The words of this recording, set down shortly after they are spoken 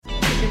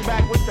Kicking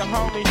back with the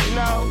homies, you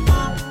know.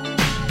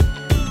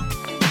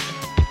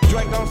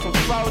 Drink on some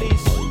 40s,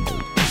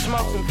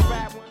 smoke some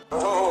fat ones.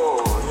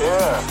 Oh,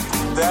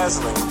 yeah.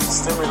 Dazzling,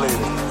 stimulating.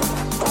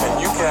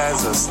 And you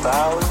guys are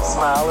styling,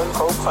 smiling,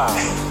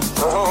 profiling.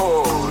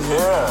 Oh,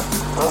 yeah.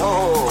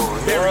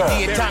 Oh, yeah.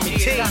 Barry D and Tommy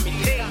T.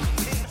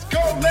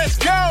 Let's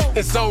go.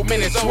 It's Old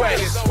Men and Sweat.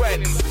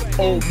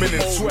 Old Men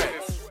and Sweat.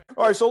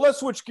 All right, so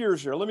let's switch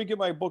gears here. Let me get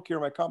my book here,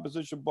 my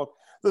composition book.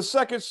 The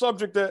second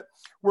subject that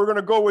we're going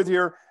to go with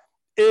here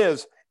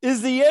is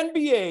the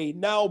NBA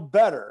now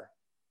better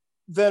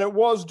than it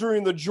was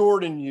during the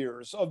Jordan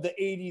years of the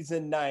 80s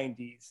and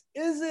 90s?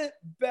 Is it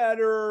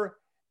better?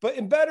 But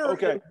in better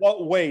in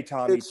what way,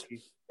 Tommy?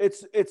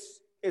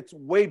 It's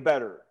way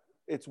better.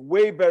 It's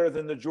way better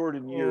than the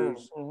Jordan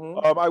years.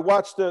 I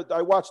watched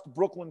the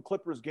Brooklyn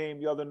Clippers game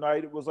the other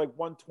night. It was like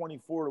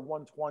 124 to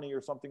 120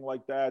 or something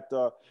like that.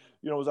 It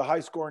was a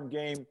high-scoring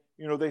game.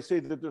 They say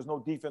that there's no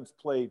defense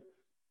played.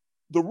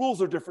 The rules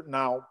are different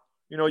now.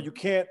 You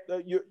can't.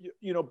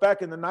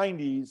 Back in the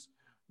 90s,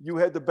 you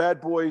had the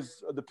bad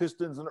boys, the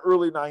Pistons, in the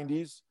early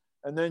 90s,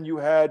 and then you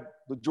had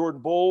the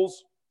Jordan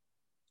Bulls.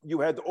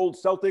 You had the old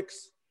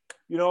Celtics.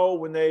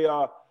 When they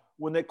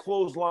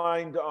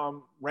clotheslined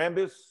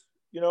Rambis.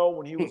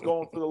 When he was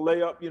going for the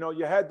layup,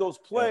 you had those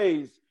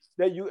plays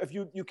that if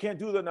you can't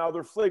do that now,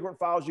 they're flagrant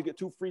fouls. You get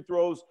 2 free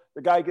throws.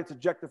 The guy gets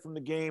ejected from the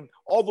game.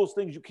 All those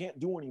things you can't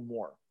do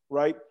anymore,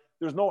 right?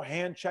 There's no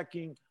hand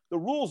checking. The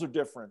rules are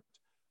different.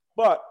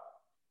 But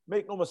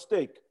make no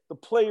mistake, the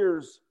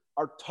players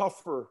are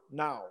tougher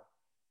now.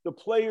 The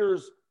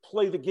players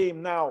play the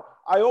game now.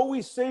 I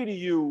always say to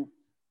you,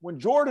 when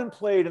Jordan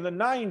played in the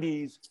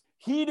 90s,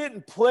 he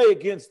didn't play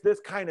against this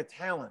kind of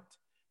talent.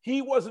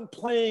 He wasn't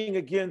playing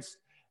against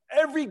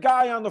every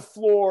guy on the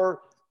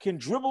floor can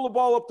dribble the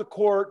ball up the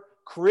court,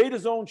 create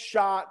his own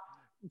shot,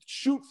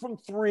 shoot from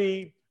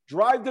 3,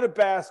 drive to the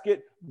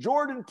basket.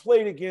 Jordan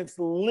played against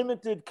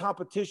limited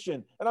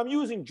competition. And I'm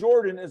using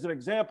Jordan as an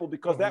example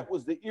because that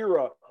was the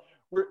era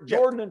where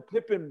Jordan and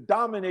Pippen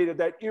dominated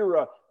that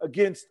era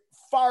against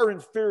far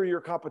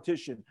inferior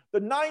competition. The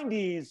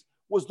 90s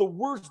was the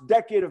worst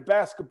decade of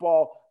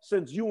basketball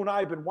since you and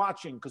I have been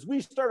watching, because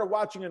we started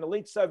watching in the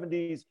late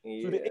 70s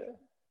through the 80s.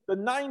 The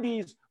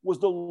 90s was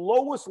the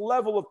lowest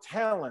level of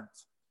talent.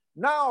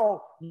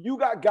 Now you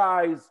got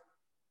guys,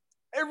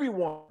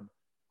 everyone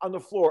on the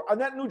floor. On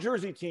that New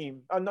Jersey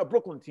team, on the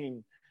Brooklyn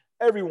team,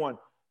 everyone.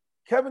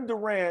 Kevin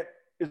Durant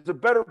is a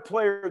better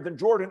player than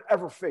Jordan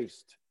ever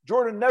faced.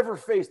 Jordan never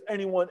faced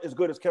anyone as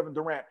good as Kevin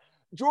Durant.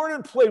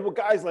 Jordan played with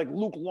guys like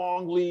Luke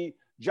Longley,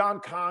 John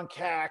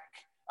Koncak.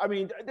 I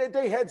mean,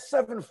 they had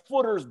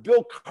 7-footers,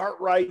 Bill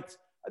Cartwright,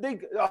 I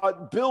think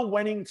Bill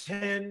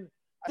Wennington.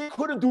 They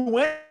couldn't do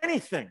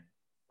anything.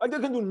 Like, they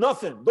couldn't do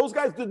nothing. Those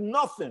guys did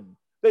nothing.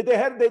 They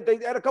had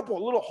a couple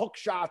of little hook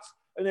shots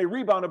and they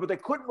rebounded, but they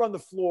couldn't run the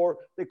floor.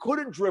 They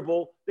couldn't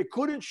dribble. They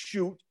couldn't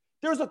shoot.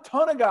 There's a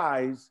ton of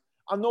guys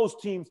on those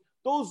teams.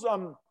 Those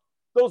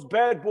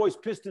bad boys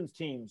Pistons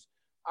teams.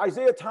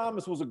 Isaiah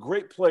Thomas was a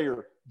great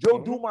player. Joe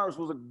Dumars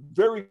was a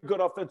very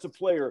good offensive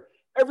player.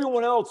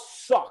 Everyone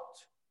else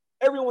sucked.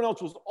 Everyone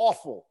else was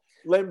awful.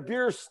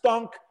 Lambeer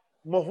stunk.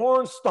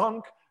 Mahorn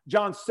stunk.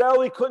 John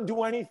Sally couldn't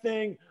do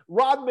anything.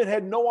 Rodman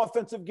had no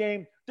offensive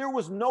game. There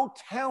was no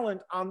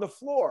talent on the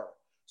floor.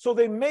 So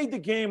they made the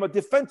game a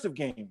defensive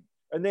game,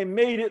 and they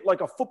made it like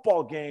a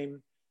football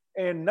game.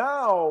 And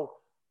now,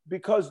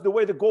 because the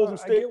way the Golden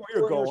State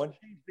Warriors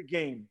changed the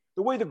game,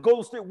 the way the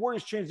Golden State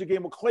Warriors changed the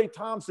game with Klay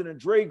Thompson and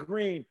Dre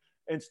Green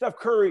and Steph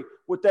Curry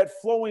with that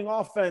flowing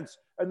offense,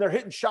 and they're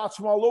hitting shots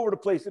from all over the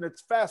place, and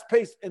it's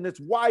fast-paced, and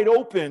it's wide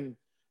open.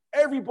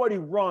 Everybody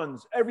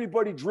runs,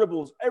 everybody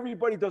dribbles,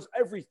 everybody does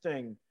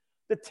everything.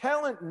 The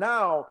talent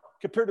now,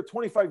 compared to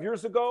 25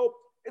 years ago,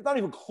 it's not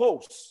even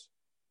close.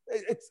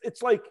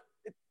 It's like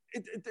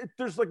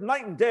there's like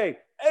night and day.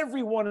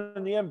 Everyone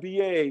in the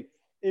NBA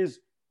is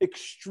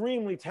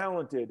extremely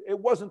talented. It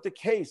wasn't the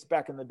case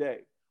back in the day.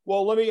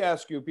 Well, let me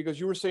ask you, because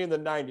you were saying the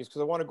 90s,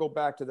 because I want to go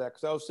back to that,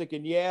 because I was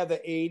thinking, the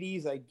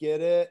 80s, I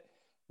get it.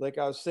 Like,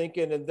 I was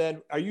thinking, and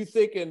then are you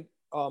thinking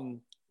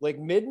like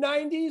mid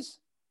 90s?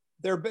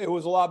 It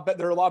was a lot better.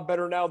 They're a lot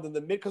better now than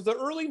the mid, because the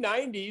early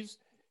 90s,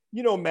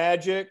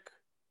 Magic,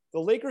 the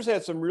Lakers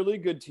had some really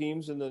good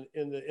teams in the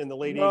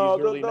late 80s,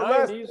 early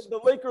 90s.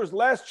 The Lakers'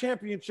 last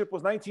championship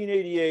was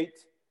 1988.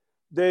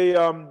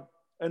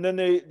 And then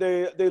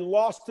they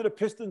lost to the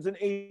Pistons in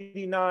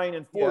 89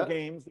 in 4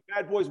 games. The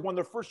Bad Boys won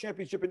their first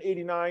championship in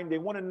 89. They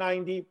won in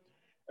 90.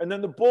 And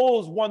then the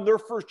Bulls won their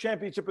first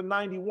championship in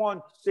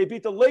 91. They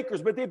beat the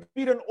Lakers, but they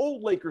beat an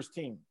old Lakers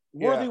team.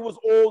 Worthy was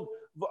old.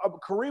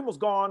 Kareem was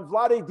gone.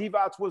 Vlade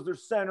Divac was their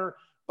center.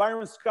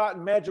 Byron Scott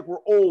and Magic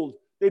were old.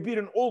 They beat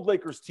an old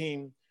Lakers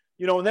team.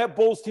 And that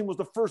Bulls team was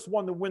the first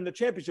one to win the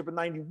championship in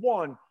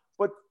 91.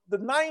 But the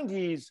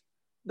 90s,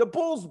 the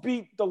Bulls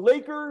beat the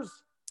Lakers,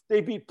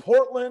 they beat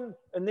Portland,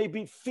 and they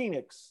beat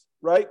Phoenix,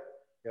 right?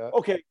 Yeah.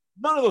 Okay,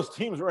 none of those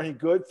teams were any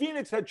good.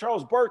 Phoenix had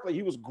Charles Barkley.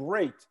 He was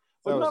great.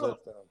 But none of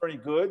them were any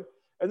good.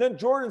 And then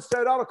Jordan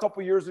sat out a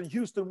couple years, and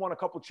Houston won a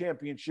couple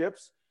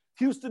championships.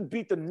 Houston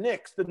beat the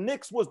Knicks. The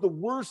Knicks was the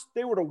worst.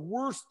 They were the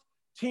worst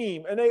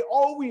team, and they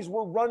always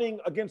were running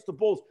against the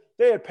Bulls.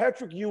 They had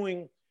Patrick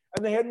Ewing,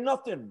 and they had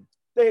nothing.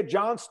 They had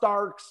John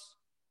Starks.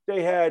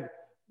 They had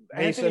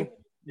Mason.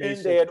 And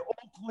they had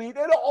Oakley. They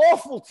had an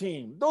awful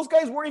team. Those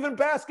guys weren't even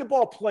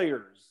basketball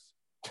players.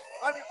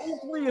 I mean,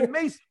 Oakley and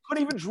Mason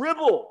couldn't even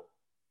dribble.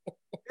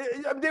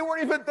 They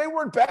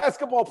weren't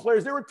basketball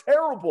players. They were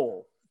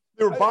terrible.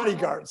 They were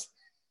bodyguards.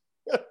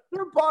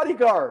 They're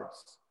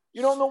bodyguards.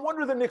 You know, no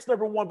wonder the Knicks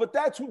never won, but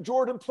that's who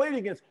Jordan played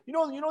against. You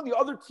know the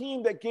other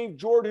team that gave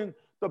Jordan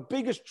the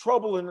biggest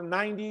trouble in the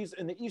 90s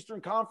in the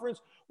Eastern Conference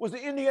was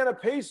the Indiana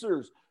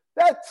Pacers.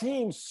 That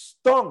team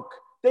stunk.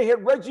 They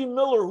had Reggie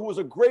Miller, who was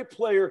a great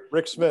player.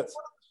 Rick Smith.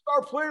 One of the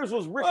star players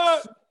was Rick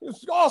Smith.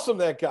 It's awesome,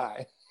 that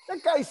guy.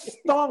 That guy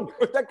stunk.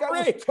 That guy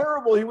was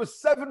terrible. He was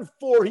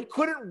 7'4". He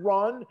couldn't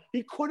run.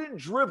 He couldn't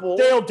dribble.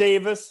 Dale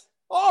Davis.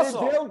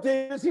 Awesome. Dale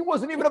Davis. He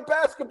wasn't even a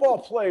basketball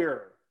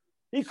player.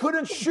 He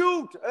couldn't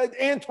shoot.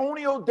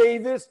 Antonio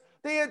Davis.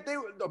 They had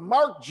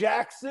Mark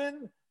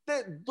Jackson.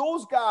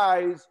 Those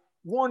guys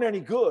weren't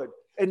any good.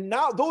 And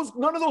now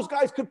none of those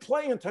guys could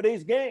play in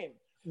today's game.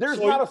 There's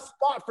not a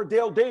spot for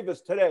Dale Davis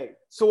today.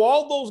 So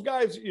all those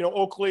guys,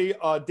 Oakley,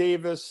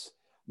 Davis,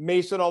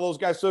 Mason, all those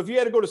guys. So if you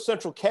had to go to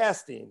Central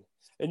Casting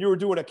and you were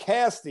doing a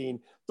casting,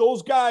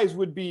 those guys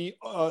would be,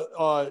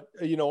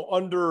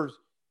 under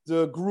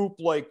the group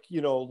like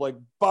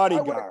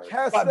bodyguard,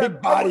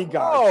 big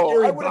bodyguard.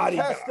 Oh, I would have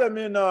cast them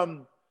in.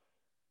 I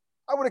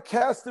would have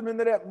cast them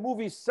into that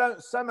movie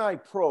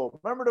Semi-Pro.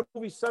 Remember the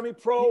movie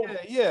Semi-Pro?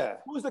 Yeah.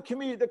 Who's the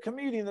comedian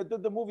that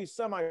did the movie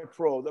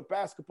Semi-Pro, the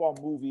basketball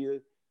movie?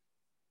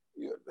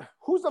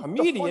 Who's the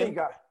funny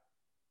guy?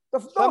 The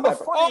funny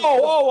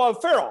guy.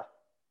 Ferrell.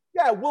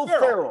 Yeah, Will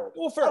Ferrell.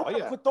 Will Ferrell,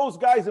 yeah. Put those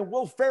guys in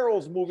Will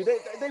Ferrell's movie.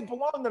 They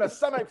belong in a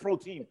Semi-Pro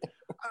team.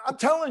 I'm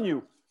telling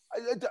you.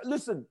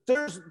 Listen,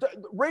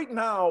 right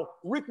now,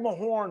 Rick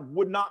Mahorn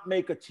would not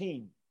make a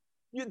team.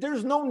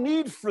 There's no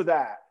need for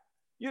that.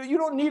 You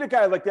don't need a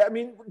guy like that. I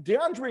mean,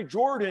 DeAndre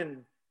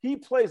Jordan, he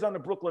plays on the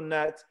Brooklyn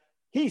Nets.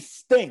 He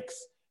stinks.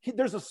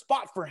 There's a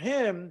spot for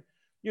him.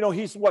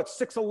 He's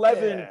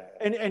 6'11",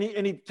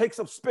 and he takes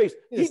up space.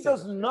 He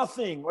does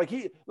nothing.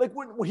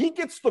 When he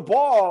gets the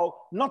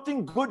ball,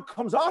 nothing good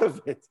comes out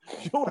of it.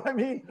 You know what I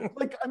mean?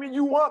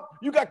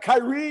 You got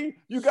Kyrie,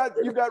 you got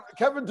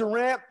Kevin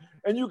Durant,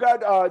 and you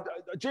got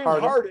James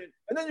Harden,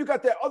 and then you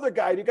got that other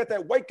guy. You got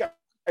that white guy,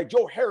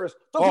 Joe Harris.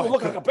 Doesn't even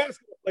look like a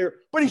basketball player,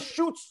 but he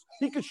shoots.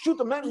 He can shoot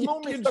the man.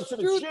 Steps to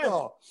the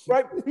gym,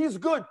 right? He's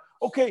good.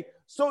 Okay,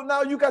 so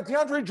now you got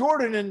DeAndre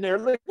Jordan in there.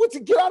 What's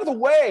he get out of the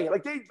way?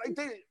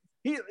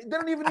 They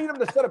don't even need him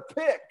to set a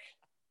pick.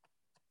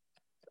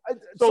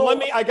 So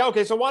I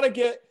want to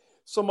get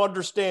some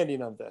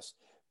understanding of this.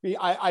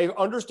 I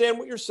understand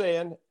what you're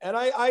saying, and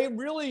I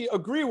really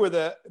agree with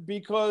it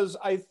because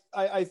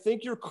I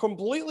think you're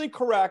completely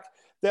correct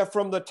that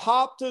from the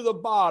top to the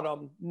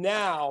bottom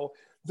now,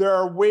 there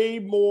are way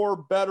more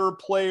better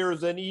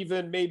players than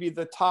even maybe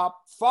the top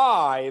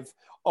 5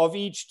 of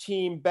each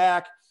team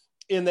back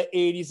in the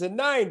 80s and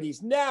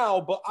 90s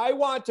now. But I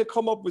want to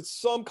come up with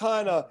some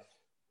kind of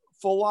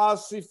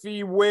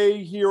philosophy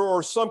way here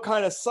or some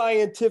kind of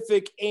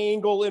scientific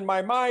angle in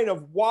my mind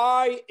of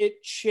why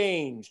it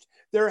changed.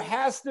 There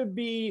has to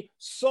be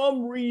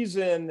some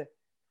reason.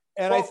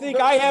 And I think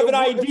I have an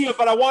idea,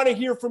 but I want to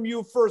hear from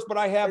you first, but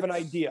I have an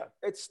idea.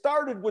 It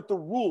started with the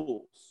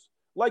rules.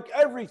 Like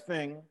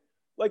everything,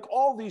 like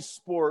all these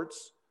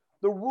sports,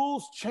 the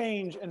rules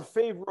change in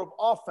favor of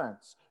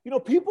offense.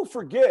 People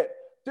forget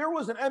there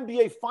was an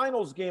NBA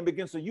Finals game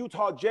against the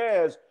Utah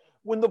Jazz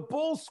when the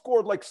Bulls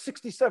scored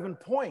 67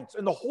 points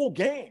in the whole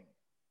game.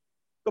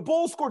 The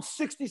Bulls scored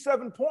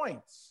 67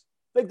 points.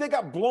 They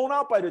got blown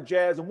out by the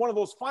Jazz in one of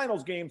those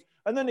finals games,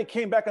 and then they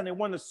came back and they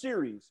won the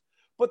series.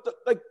 But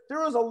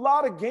there was a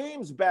lot of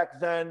games back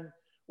then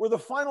where the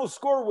final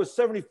score was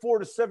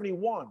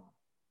 74-71.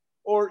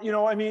 Or,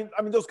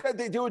 those guys,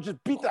 they would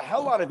just beat the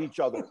hell out of each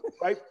other,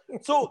 right?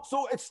 So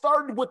it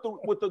started with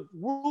the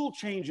rule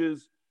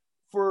changes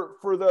for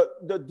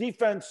the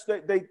defense.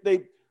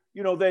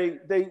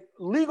 They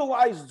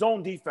legalized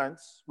zone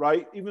defense,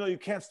 right? Even though you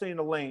can't stay in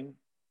the lane,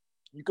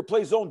 you could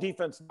play zone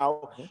defense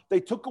now.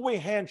 They took away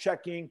hand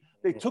checking.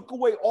 They took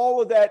away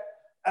all of that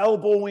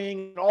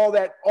elbowing, all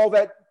that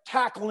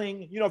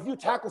tackling. If you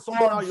tackle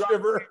someone out,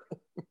 you're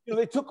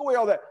they took away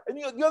all that. And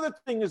the other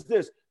thing is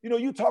this.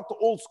 You talk to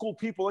old school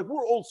people.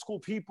 We're old school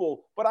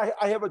people, but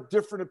I have a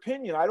different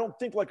opinion. I don't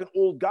think like an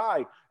old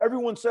guy.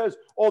 Everyone says,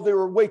 oh, they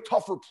were way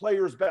tougher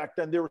players back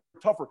then. They were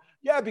tougher.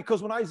 Yeah,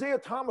 because when Isaiah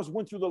Thomas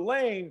went through the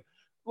lane,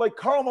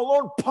 Karl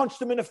Malone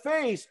punched him in the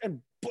face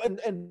and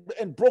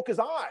broke his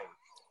eye.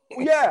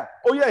 Yeah.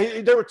 Oh,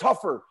 yeah, they were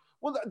tougher.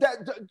 Well,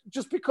 that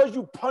just because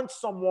you punch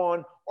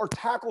someone or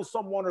tackle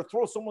someone or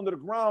throw someone to the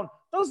ground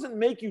doesn't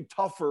make you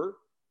tougher.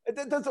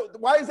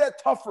 Why is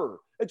that tougher?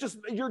 It just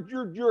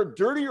you're a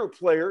dirtier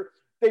player.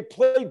 They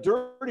played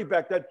dirty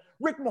back then.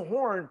 Rick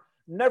Mahorn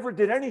never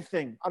did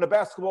anything on a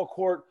basketball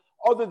court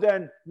other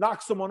than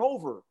knock someone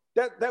over.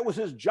 That was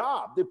his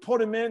job. They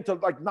put him in to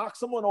like knock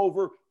someone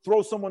over,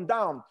 throw someone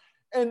down.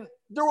 And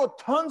there were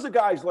tons of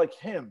guys like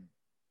him.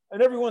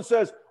 And everyone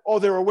says, oh,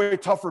 they were way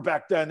tougher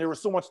back then. They were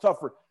so much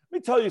tougher. Let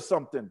me tell you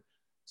something.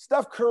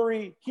 Steph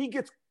Curry, he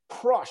gets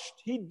crushed.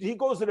 He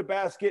goes to the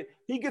basket.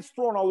 He gets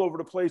thrown all over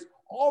the place.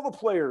 All the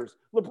players.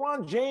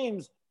 LeBron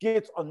James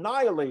gets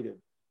annihilated.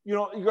 You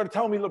know, you're going to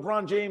tell me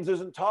LeBron James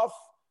isn't tough?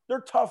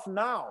 They're tough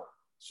now.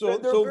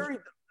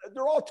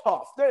 They're all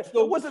tough. It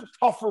wasn't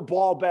tougher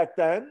ball back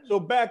then. So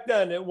back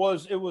then it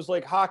was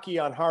like hockey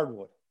on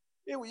hardwood.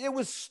 It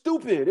was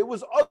stupid. It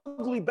was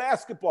ugly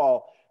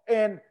basketball.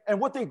 And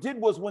what they did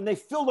was when they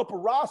filled up a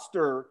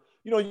roster,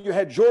 you know, you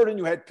had Jordan,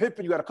 you had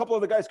Pippen, you had a couple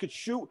other guys could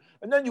shoot,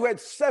 and then you had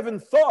 7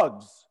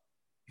 thugs.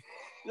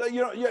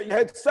 You know, you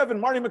had 7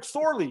 Marty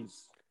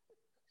McSorleys.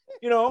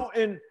 You know,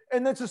 and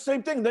it's the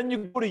same thing. Then you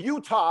go to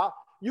Utah,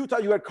 you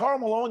had Karl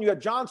Malone, you had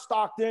John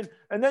Stockton,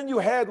 and then you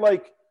had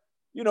like,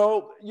 you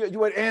know,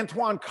 you had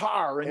Antoine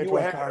Carr and you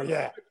had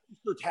Mr.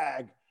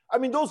 Tag. I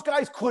mean, those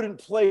guys couldn't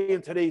play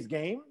in today's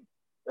game.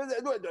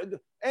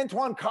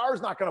 Antoine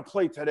Carr's not going to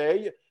play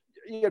today.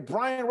 You had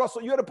Brian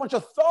Russell. You had a bunch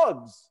of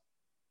thugs.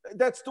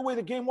 That's the way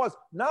the game was.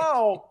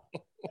 Now,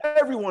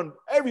 everyone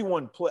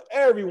plays.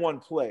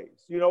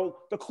 You know,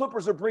 the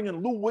Clippers are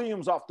bringing Lou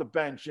Williams off the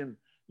bench, and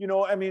you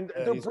know, I mean,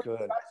 they're bringing guys off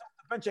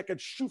the bench that can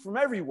shoot from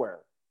everywhere.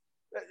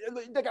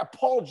 They got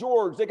Paul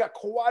George. They got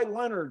Kawhi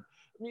Leonard.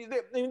 I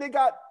mean, they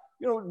got,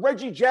 you know,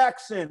 Reggie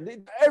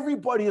Jackson.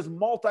 Everybody is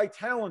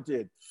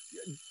multi-talented.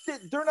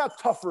 They're not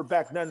tougher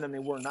back then than they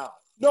were now.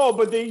 No,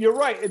 but you're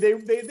right. They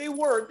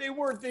weren't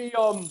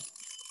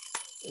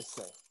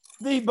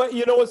but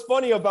you know what's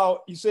funny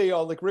about, you say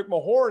like Rick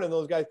Mahorn and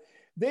those guys,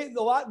 there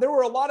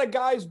were a lot of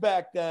guys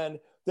back then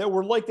that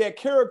were like that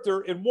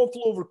character in One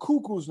Flew Over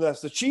Cuckoo's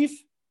Nest, the Chief.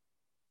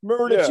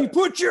 Remember the Chief?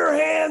 Put your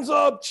hands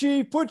up,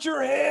 Chief. Put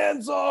your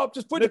hands up.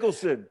 Just put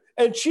Nicholson.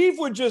 And Chief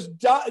would just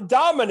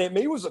dominate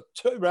me. He was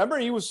remember,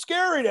 he was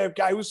scary. That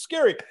guy was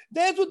scary.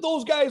 That's what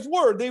those guys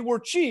were. They were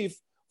Chief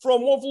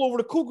from One Flew Over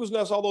the Cuckoo's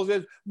Nest, all those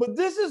guys. But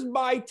this is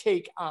my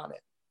take on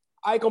it.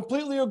 I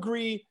completely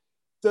agree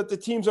that the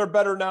teams are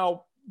better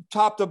now,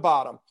 top to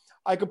bottom.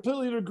 I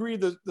completely agree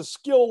that the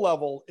skill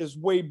level is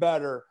way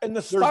better. And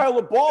the style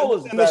of ball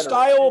is better. And the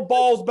style of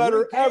ball is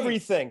better.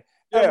 Everything.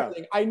 Yeah.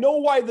 Everything. I know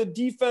why the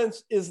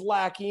defense is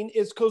lacking.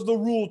 It's because the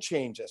rule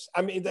changes.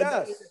 I mean,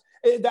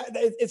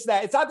 it's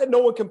not that no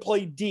one can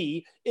play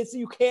D. It's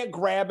you can't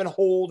grab and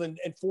hold and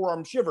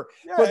forearm shiver.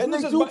 Yeah, but and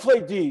they do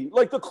play D.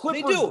 Like the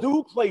Clippers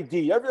do play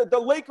D. The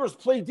Lakers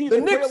play D. The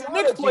Knicks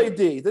play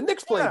D. The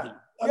Knicks play D.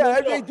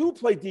 They do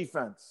play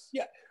defense.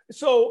 Yeah.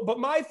 So, but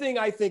my thing,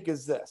 I think,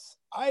 is this.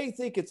 I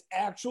think it's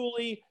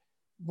actually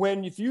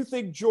if you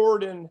think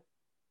Jordan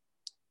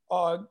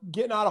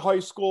getting out of high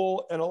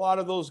school and a lot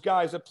of those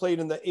guys that played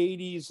in the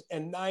 80s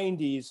and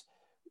 90s,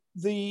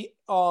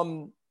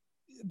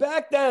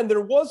 back then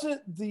there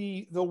wasn't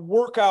the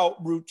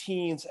workout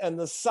routines and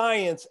the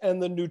science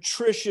and the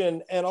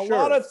nutrition and a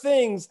lot of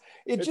things.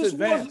 It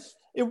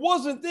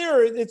wasn't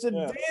there. It's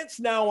advanced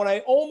now. And I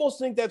almost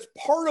think that's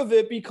part of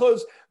it,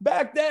 because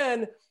back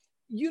then,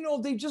 you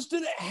know, they just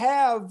didn't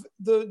have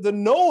the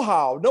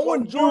know-how. No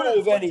one knew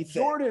of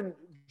anything.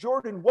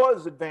 Jordan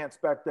was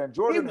advanced back then.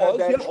 Jordan had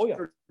that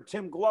trainer,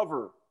 Tim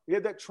Glover. He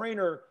had that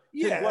trainer,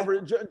 Tim Glover.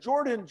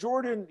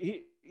 Jordan,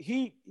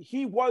 he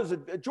was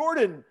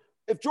Jordan.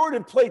 If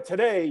Jordan played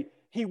today,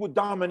 he would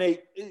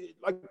dominate.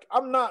 Like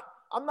I'm not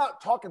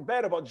talking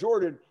bad about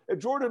Jordan. If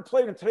Jordan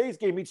played in today's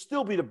game, he'd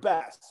still be the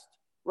best,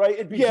 right?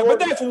 It'd be Jordan. But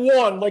that's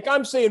one. Like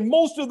I'm saying,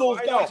 most of those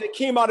guys that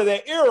came out of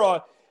that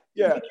era,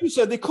 like you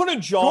said, they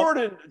couldn't jump.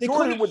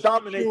 Jordan would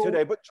dominate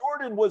today, but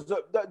Jordan was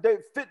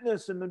the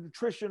fitness and the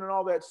nutrition and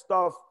all that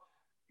stuff.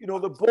 You know,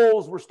 the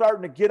Bulls were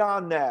starting to get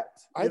on that.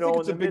 I think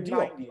it's a big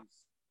deal.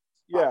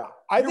 Yeah,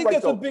 I think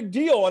that's a big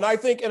deal, and I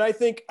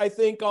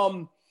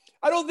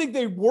don't think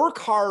they work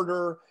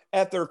harder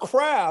at their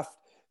craft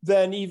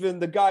than even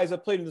the guys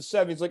that played in the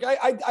 70s. Like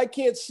I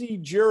can't see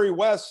Jerry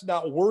West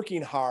not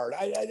working hard.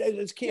 I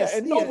just can't. Yeah,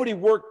 and nobody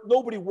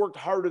worked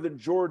harder than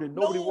Jordan.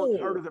 Nobody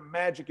worked harder than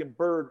Magic and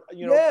Bird.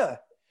 You know,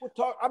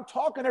 I'm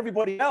talking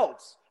everybody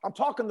else. I'm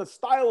talking the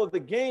style of the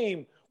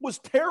game was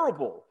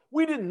terrible.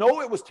 We didn't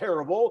know it was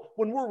terrible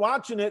when we're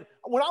watching it.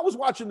 When I was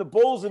watching the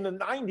Bulls in the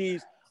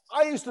 90s,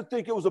 I used to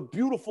think it was a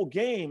beautiful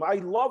game. I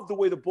loved the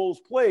way the Bulls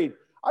played.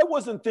 I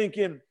wasn't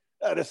thinking,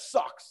 this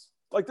sucks.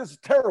 Like, this is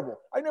terrible.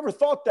 I never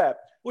thought that.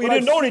 Well, you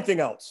didn't know anything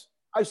else.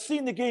 I've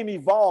seen the game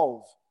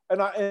evolve,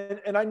 and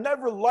I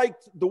never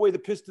liked the way the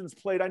Pistons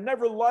played. I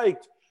never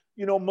liked,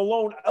 you know,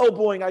 Malone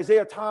elbowing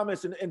Isaiah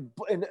Thomas and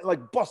like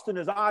busting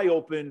his eye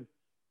open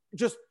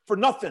just for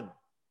nothing.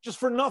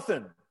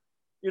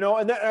 You know,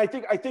 and I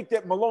think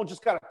that Malone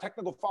just got a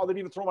technical foul that didn't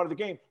even throw him out of the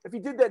game. If he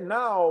did that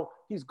now,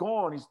 he's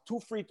gone. He's 2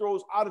 free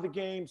throws out of the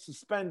game,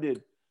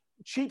 suspended,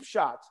 cheap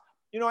shots.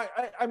 You know,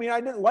 I mean,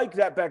 I didn't like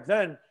that back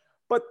then,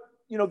 but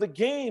you know, the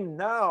game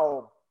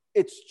now,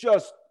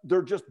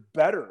 they're just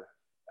better.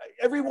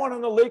 Everyone on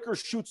the Lakers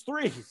shoots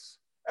threes.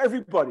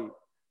 Everybody.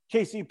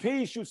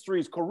 KCP shoots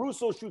threes.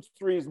 Caruso shoots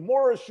threes.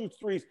 Morris shoots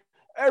threes.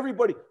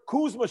 Everybody,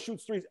 Kuzma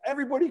shoots threes.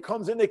 Everybody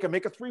comes in, they can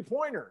make a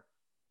three-pointer.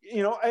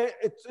 You know,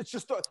 it's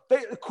just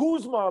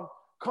Kuzma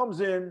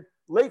comes in,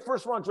 late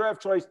first round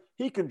draft choice.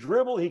 He can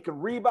dribble, he can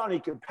rebound, he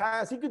can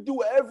pass, he can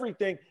do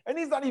everything, and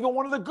he's not even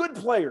one of the good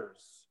players.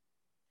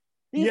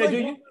 He's one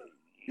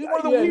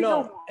of the weaker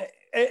ones.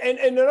 And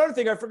another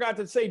thing I forgot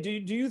to say, do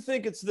you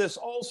think it's this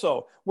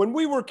also? When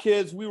we were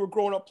kids, we were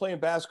growing up playing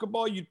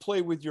basketball, you'd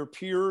play with your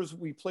peers.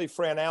 We play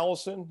Fran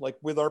Allison, like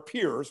with our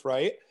peers,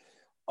 right?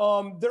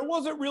 There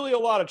wasn't really a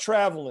lot of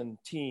traveling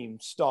team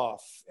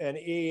stuff and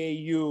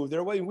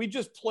AAU. We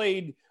just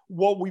played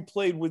what we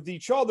played with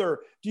each other.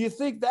 Do you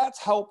think that's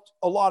helped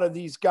a lot of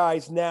these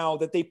guys now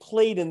that they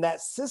played in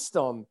that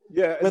system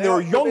when they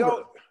were younger?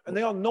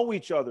 They all know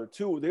each other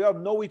too. They all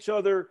know each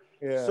other.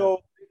 Yeah.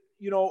 So,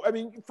 you know, I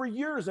mean, for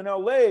years in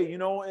LA, you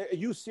know, at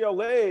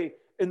UCLA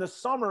in the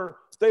summer,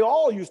 they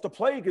all used to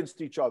play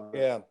against each other.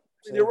 Yeah.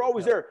 They were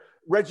always there.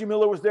 Reggie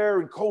Miller was there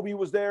and Kobe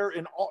was there.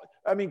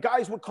 And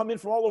guys would come in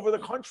from all over the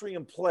country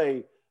and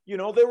play. You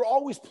know, they were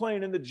always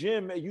playing in the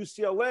gym at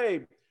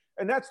UCLA.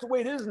 And that's the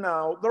way it is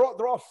now. They're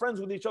all friends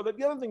with each other.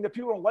 The other thing that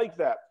people don't like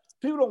that.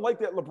 People don't like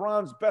that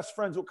LeBron's best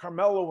friends with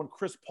Carmelo and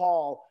Chris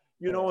Paul,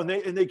 you know, and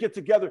they get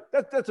together.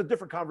 That's a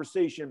different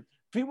conversation.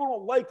 People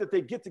don't like that they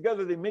get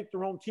together, they make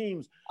their own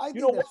teams. I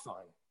think that's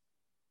fine.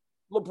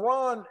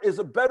 LeBron is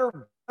a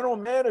better general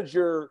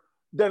manager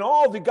than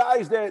all the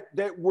guys that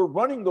were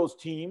running those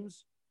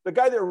teams. The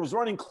guy that was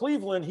running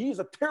Cleveland, he's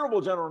a terrible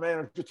general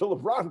manager until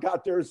LeBron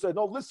got there and said,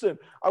 no, listen,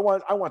 I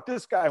want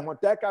this guy, I want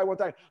that guy, I want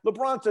that.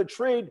 LeBron said,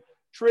 trade,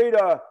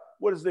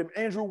 what is his name?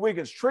 Andrew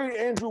Wiggins. Trade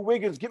Andrew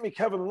Wiggins, get me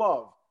Kevin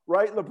Love,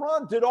 right?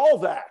 LeBron did all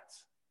that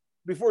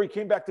before he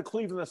came back to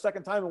Cleveland the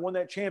second time and won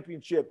that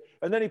championship.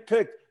 And then he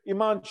picked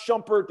Iman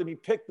Shumpert and he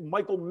picked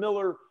Michael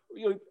Miller,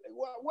 you know,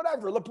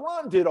 whatever.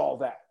 LeBron did all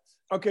that.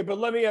 Okay, but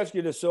let me ask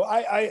you this. So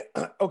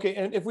okay,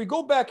 and if we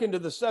go back into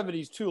the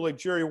 70s too, like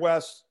Jerry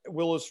West,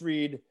 Willis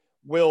Reed,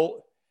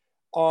 Wilt,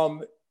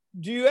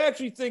 do you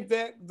actually think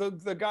that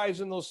the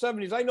guys in those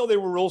 70s, I know they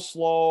were real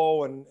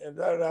slow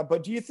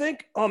but do you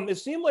think it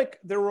seemed like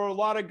there were a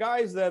lot of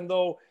guys then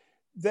though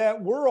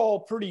that were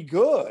all pretty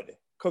good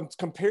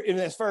compared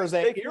as far as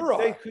that era?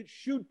 They could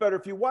shoot better.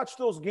 If you watch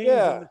those games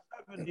in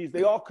the 70s,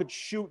 they all could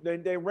shoot.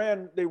 They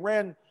ran,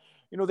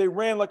 you know, they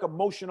ran like a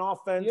motion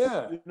offense,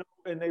 you know,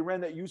 and they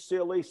ran that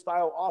UCLA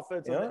style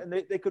offense and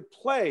they could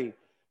play,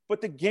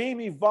 but the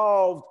game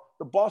evolved.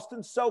 The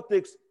Boston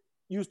Celtics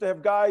used to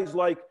have guys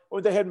like,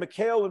 they had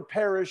McHale and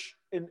Parrish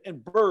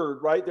and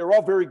Bird, right? They're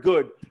all very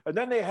good. And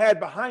then they had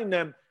behind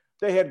them,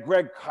 they had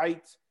Greg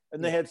Kite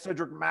and they had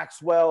Cedric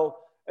Maxwell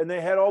and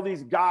they had all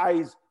these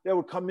guys that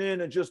would come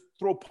in and just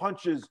throw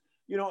punches,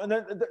 you know, and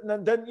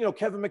then you know,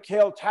 Kevin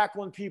McHale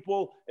tackling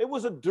people. It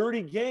was a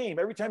dirty game.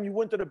 Every time you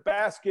went to the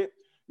basket,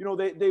 you know,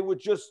 they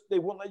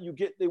wouldn't let you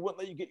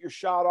get your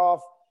shot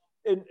off.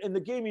 And the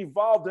game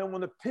evolved. And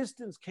when the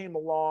Pistons came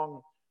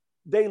along,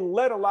 they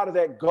let a lot of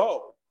that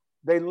go.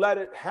 They let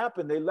it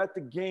happen. They let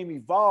the game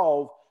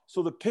evolve.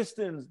 So the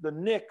Pistons, the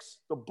Knicks,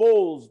 the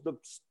Bulls, the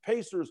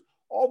Pacers,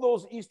 all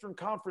those Eastern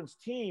Conference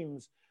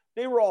teams,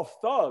 they were all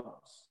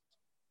thugs.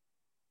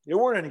 They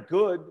weren't any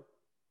good,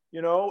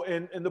 you know,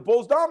 and the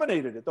Bulls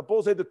dominated it. The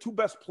Bulls had the two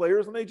best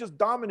players and they just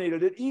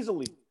dominated it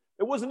easily.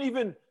 It wasn't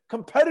even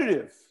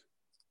competitive.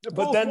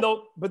 But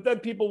then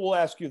people will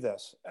ask you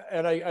this,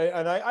 and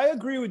I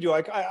agree with you.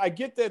 I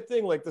get that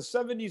thing. Like the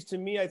 70s, to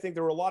me, I think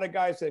there were a lot of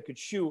guys that could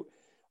shoot.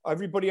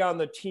 Everybody on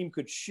the team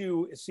could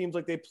shoot. It seems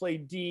like they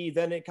played D.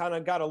 Then it kind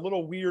of got a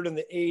little weird in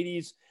the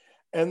 80s,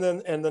 and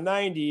then in the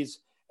 90s.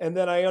 And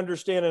then I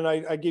understand, and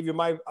I give you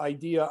my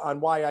idea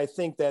on why I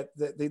think that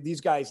these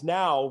guys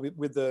now,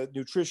 with the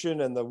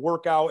nutrition and the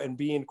workout and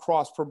being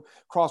cross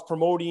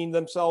promoting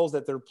themselves,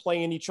 that they're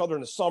playing each other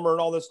in the summer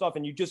and all this stuff,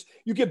 and you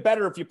get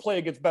better if you play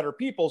against better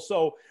people.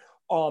 So,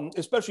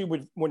 especially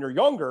when you're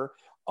younger.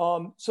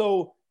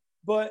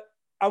 But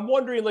I'm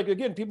wondering, like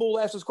again, people will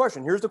ask this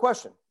question. Here's the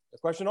question. The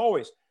question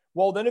always.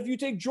 Well, then if you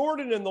take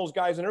Jordan and those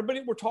guys and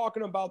everybody we're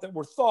talking about that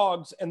were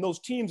thugs and those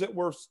teams that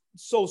were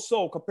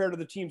so compared to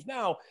the teams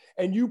now,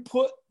 and you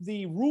put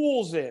the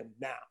rules in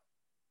now,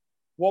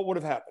 what would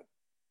have happened?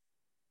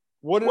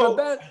 Would it have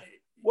been?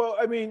 Well,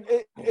 I mean,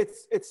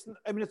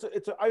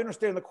 I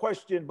understand the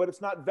question, but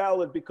it's not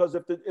valid because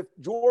if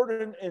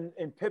Jordan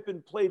and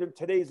Pippen played in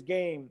today's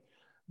game,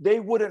 they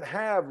wouldn't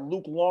have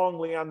Luke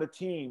Longley on the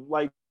team.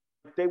 Like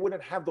they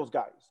wouldn't have those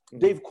guys. Mm-hmm.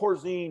 Dave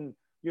Corzine,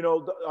 you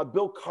know,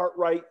 Bill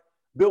Cartwright,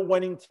 Bill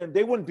Wennington,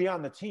 they wouldn't be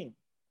on the team.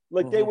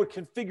 Like they would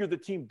configure the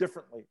team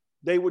differently.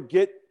 They would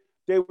get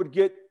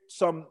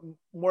some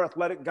more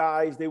athletic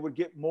guys. They would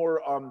get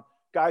more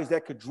guys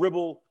that could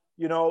dribble.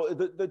 You know,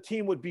 the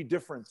team would be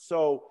different.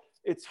 So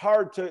it's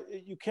hard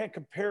you can't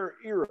compare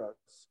eras.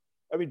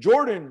 I mean,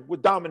 Jordan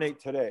would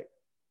dominate today.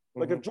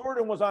 Like if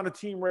Jordan was on a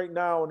team right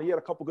now and he had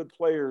a couple good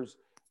players,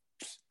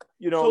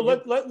 you know.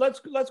 So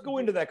let's go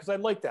into that because I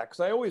like that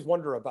because I always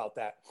wonder about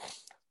that.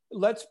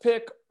 Let's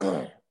pick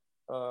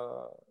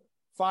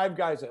 5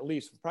 guys at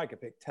least. We probably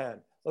could pick 10.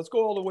 Let's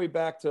go all the way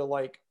back to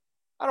like,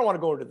 I don't want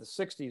to go into the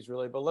 60s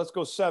really, but let's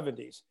go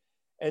 70s.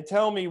 and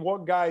tell me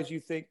what guys you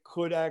think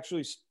would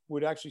actually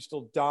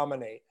still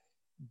dominate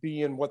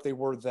being what they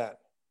were then.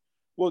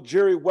 Well,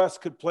 Jerry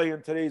West could play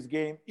in today's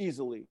game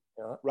easily,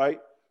 right?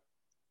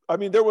 I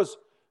mean, there was,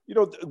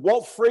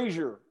 Walt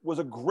Frazier was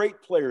a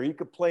great player. He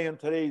could play in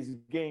today's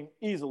game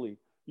easily.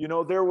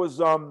 There was,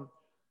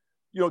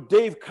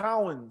 Dave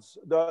Cowens,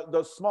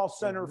 the small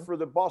center for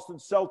the Boston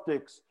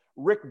Celtics,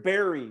 Rick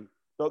Barry,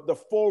 the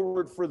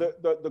forward for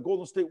the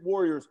Golden State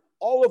Warriors.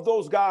 All of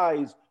those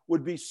guys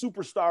would be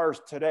superstars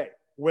today.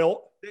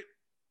 Wilt.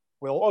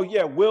 Oh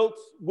yeah, Wilt.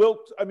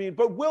 I mean,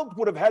 but Wilt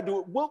would have had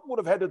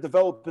to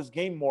develop his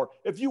game more.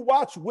 If you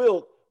watch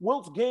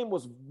Wilt's game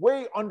was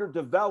way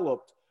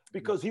underdeveloped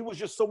because he was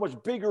just so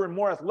much bigger and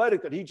more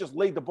athletic that he just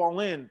laid the ball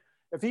in.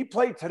 If he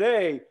played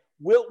today,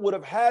 Wilt would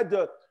have had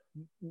to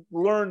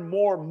learn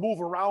more,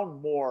 move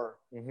around more.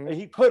 And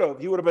he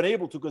would have been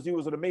able to because he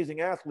was an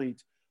amazing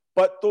athlete.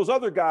 But those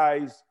other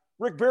guys,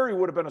 Rick Barry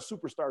would have been a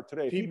superstar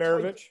today. Pete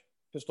Maravich,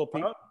 Pistol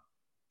Pete.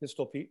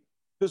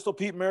 Pistol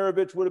Pete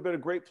Maravich would have been a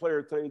great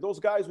player today. Those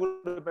guys would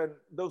have been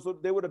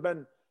they would have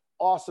been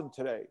awesome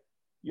today.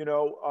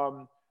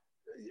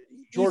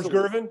 George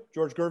Gervin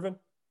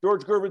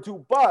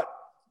too. But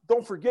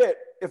don't forget,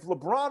 if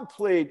LeBron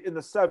played in the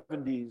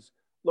 70s,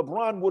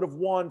 LeBron would have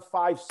won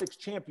 5-6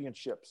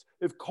 championships.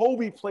 If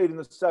Kobe played in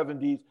the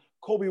 70s,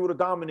 Kobe would have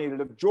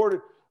dominated. If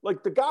Jordan,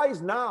 like the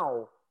guys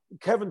now,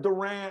 Kevin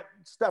Durant,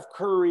 Steph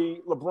Curry,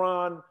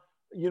 LeBron,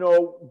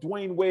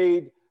 Dwayne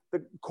Wade,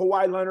 the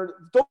Kawhi Leonard,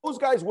 those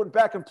guys went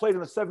back and played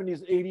in the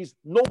 70s, 80s.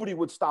 Nobody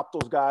would stop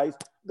those guys.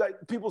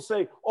 People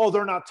say, oh,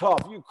 they're not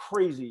tough. You're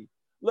crazy.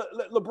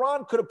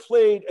 LeBron could have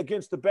played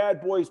against the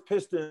bad boys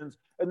Pistons,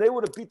 and they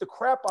would have beat the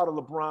crap out of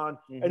LeBron,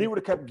 and he would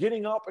have kept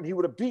getting up, and he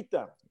would have beat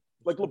them.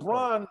 Like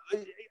LeBron,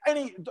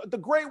 the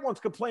great ones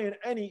could play in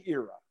any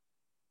era.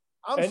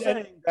 I'm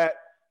saying that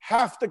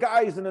half the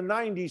guys in the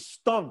 90s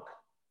stunk,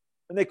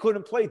 and they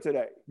couldn't play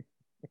today.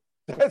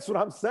 That's what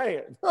I'm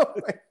saying. Oh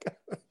my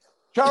God.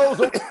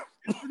 Charles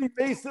Anthony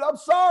Mason, I'm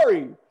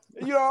sorry.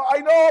 I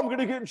know I'm going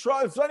to get in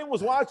trouble. If anyone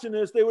was watching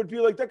this, they would be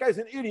like, that guy's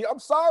an idiot. I'm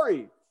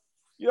sorry.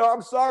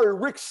 I'm sorry.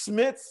 Rick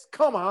Smits,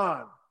 come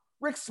on.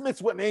 Rick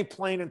Smits ain't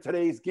playing in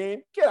today's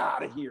game. Get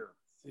out of here.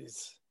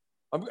 Jeez.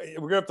 We're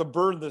going to have to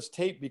burn this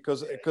tape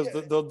because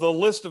the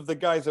list of the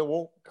guys that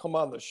won't come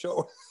on the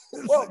show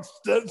is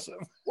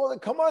extensive. Well, then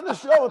come on the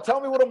show and tell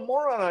me what a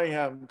moron I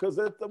am, because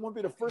that won't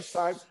be the first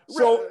time.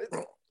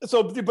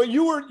 But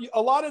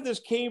a lot of this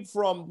came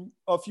from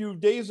a few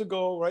days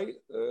ago, right?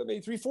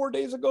 Maybe 3-4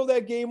 days ago.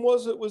 That game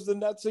it was the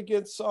Nets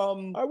against.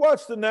 I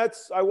watched the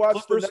Nets. I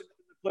watched the Nets and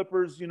the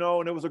Clippers.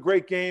 And it was a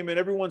great game. And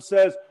everyone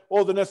says,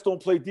 "Oh, the Nets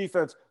don't play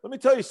defense." Let me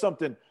tell you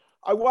something.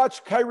 I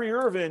watched Kyrie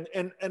Irving,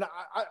 and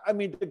I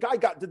mean, did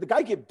the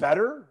guy get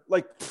better?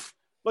 Like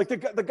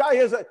the guy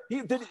has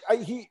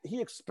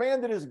he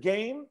expanded his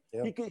game.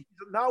 Yep.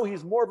 Now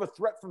he's more of a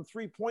threat from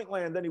 3-point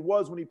land than he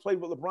was when he played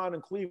with LeBron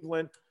in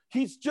Cleveland.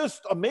 He's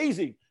just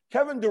amazing.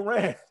 Kevin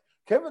Durant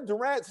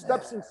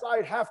steps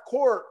inside half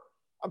court.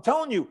 I'm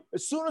telling you,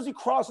 as soon as he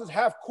crosses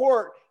half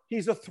court,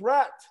 he's a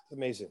threat. It's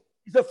amazing.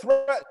 He's a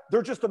threat.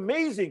 They're just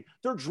amazing.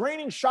 They're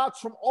draining shots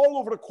from all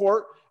over the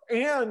court,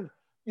 and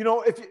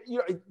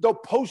they'll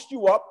post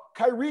you up.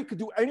 Kyrie could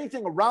do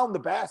anything around the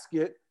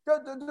basket.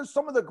 They're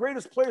some of the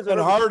greatest players.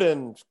 And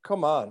Harden,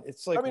 come on.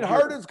 It's like,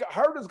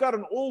 Harden's got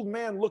an old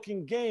man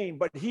looking game,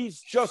 but he's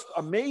just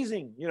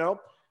amazing,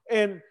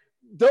 and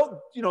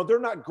they're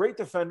not great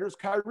defenders.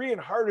 Kyrie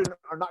and Harden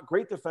are not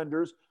great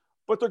defenders,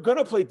 but they're going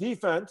to play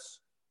defense,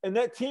 and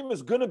that team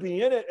is going to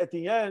be in it at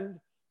the end.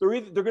 They're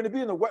going to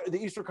be in the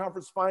Eastern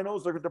Conference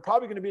Finals. They're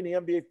probably going to be in the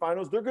NBA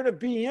Finals. They're going to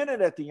be in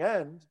it at the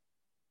end.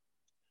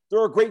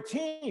 They're a great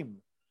team.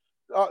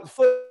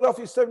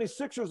 Philadelphia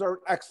 76ers are an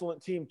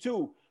excellent team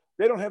too.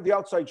 They don't have the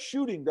outside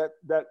shooting that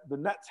the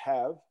Nets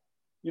have,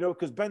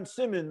 because Ben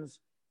Simmons,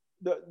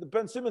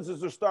 Ben Simmons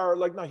is their star.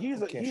 Like, now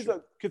he's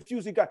a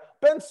confusing guy.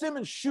 Ben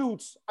Simmons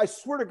shoots. I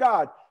swear to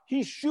God,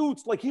 he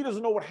shoots like he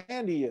doesn't know what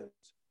hand he is.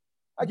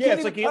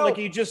 It's like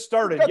he just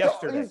started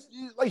yesterday.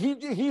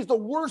 He's the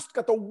worst.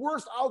 Got the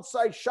worst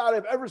outside shot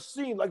I've ever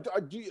seen. Like,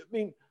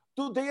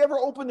 do they ever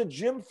open the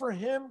gym for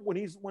him when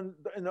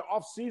in the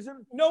off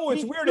season? No,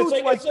 it's weird. It's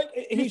like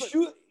he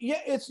shoots. Yeah,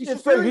 it's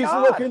very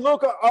odd.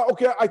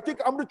 Okay. I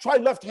think I'm going to try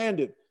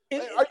left-handed.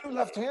 Are you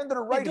left-handed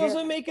or right-handed? It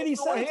doesn't make any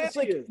sense. It's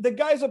like the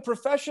guy's a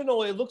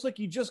professional. It looks like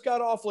he just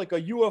got off like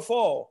a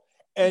UFO,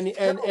 and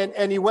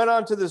he went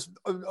onto this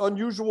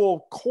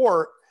unusual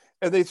court,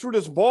 and they threw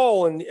this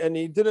ball, and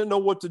he didn't know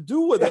what to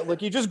do with it.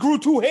 Like, he just grew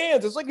two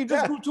hands. It's like he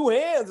just grew two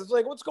hands. It's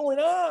like, what's going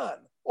on?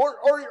 Or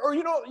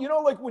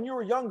like when you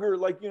were younger,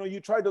 like, you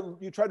try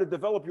to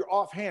develop your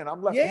offhand.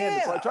 I'm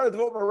left-handed, so I try to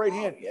develop my right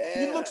hand.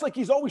 He looks like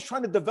he's always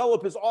trying to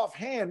develop his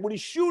offhand when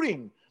he's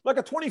shooting, like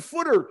a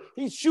 20-footer.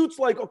 He shoots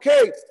like,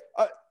 okay,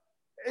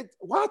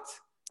 what?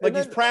 Like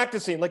he's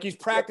practicing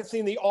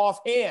the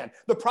offhand.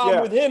 The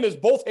problem with him is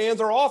both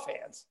hands are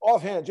offhands.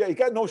 Offhand, yeah, he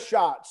got no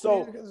shot.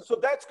 So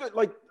that's good.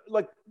 Like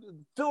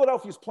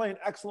Philadelphia's playing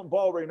excellent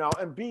ball right now.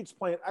 Embiid's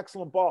playing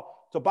excellent ball.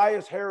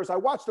 Tobias Harris. I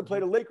watched them play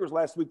the Lakers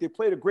last week. They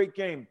played a great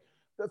game.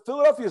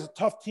 Philadelphia is a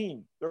tough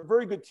team. They're a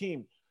very good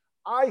team.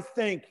 I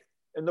think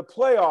in the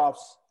playoffs,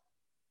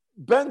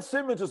 Ben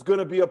Simmons is going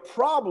to be a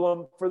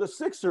problem for the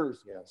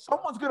Sixers. Yes.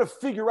 Someone's going to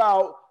figure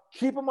out,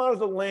 keep him out of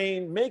the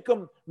lane,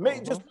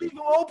 just leave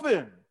him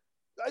open.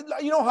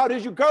 You know how it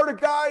is. You guard a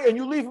guy and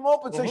you leave him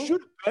open. Say,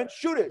 shoot it, Ben,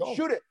 shoot it,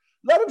 shoot it.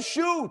 Let him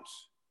shoot.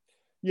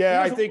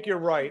 Yeah, I think you're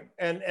right.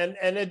 And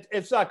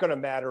it's not going to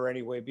matter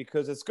anyway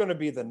because it's going to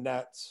be the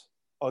Nets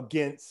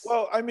against.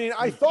 Well, I mean,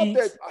 I thought Heat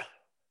that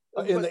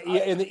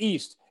in the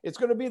East, it's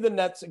going to be the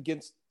Nets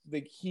against the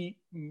Heat.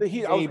 The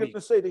Heat. I was going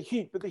to say the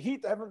Heat, but the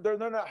Heat they're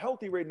not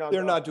healthy right now.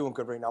 They're not doing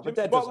good right now. But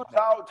Jimmy that doesn't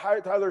Butler's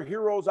out. Tyler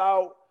Hero's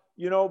out.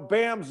 You know,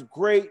 Bam's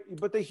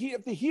great, but the Heat,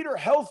 if the Heat are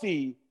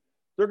healthy,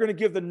 they're going to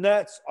give the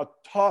Nets a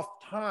tough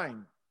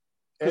time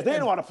because they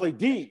don't want to play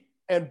deep.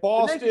 And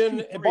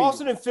Boston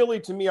and Philly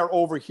to me are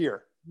over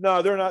here.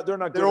 No, they're not. They're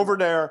not. They're over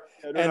there,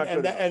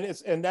 yeah,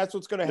 and that's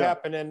what's going to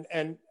happen.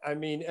 And I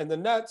mean, and the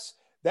Nets,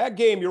 that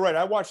game, you're right.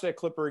 I watched that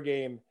Clipper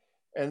game,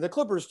 and the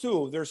Clippers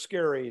too. They're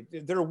scary.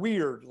 They're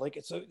weird. Like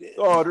they're scary.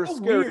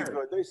 Weird.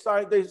 Good.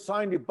 They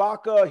signed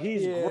Ibaka.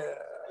 He's great.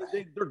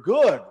 They're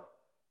good.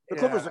 The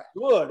Clippers are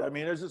good. I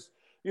mean, it's just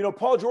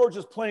Paul George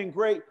is playing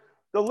great.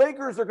 The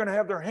Lakers are going to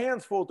have their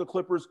hands full with the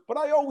Clippers. But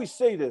I always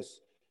say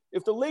this: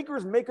 if the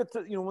Lakers make it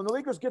to when the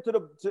Lakers get to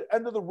the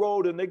end of the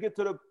road and they get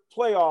to the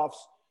playoffs.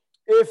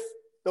 If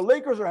the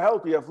Lakers are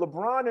healthy, if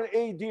LeBron and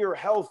AD are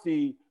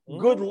healthy,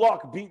 good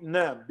luck beating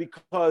them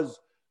because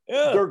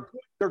they're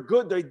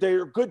good.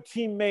 They're good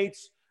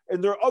teammates,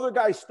 and their other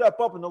guys step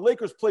up, and the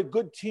Lakers play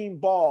good team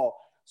ball.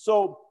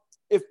 So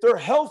if they're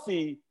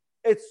healthy,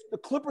 it's the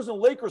Clippers and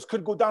Lakers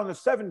could go down to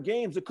 7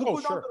 games. It could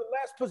go down to the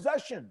last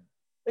possession.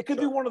 It could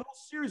be one of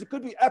those series. It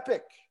could be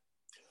epic.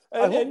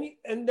 And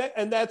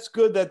that's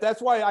good.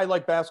 That's why I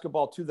like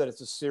basketball too. That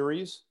it's a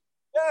series.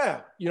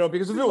 Yeah,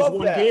 because if it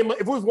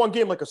was one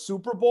game like a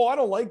Super Bowl, I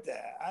don't like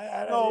that.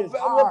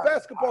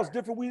 Basketball is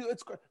different.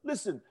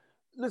 Listen.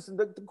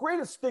 The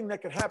greatest thing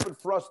that could happen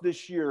for us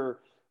this year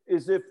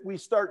is if we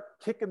start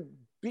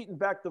beating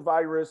back the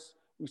virus.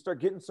 We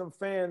start getting some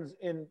fans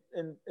in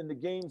the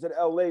games at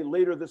LA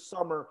later this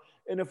summer,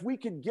 and if we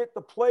could get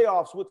the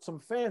playoffs with some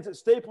fans at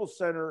Staples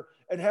Center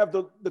and have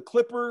the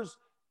Clippers.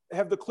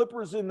 Have the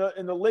Clippers and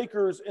the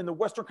Lakers in the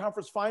Western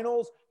Conference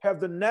Finals, have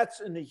the Nets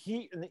and the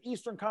Heat in the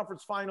Eastern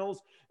Conference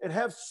Finals, and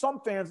have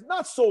some fans,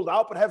 not sold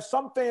out, but have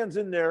some fans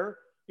in there,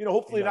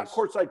 hopefully not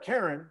courtside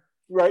Karen,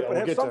 right? But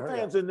have some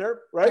fans in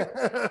there, right?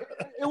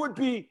 It would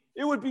be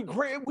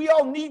great. We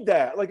all need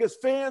that. Like as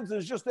fans,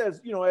 as just as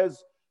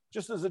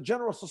a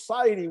general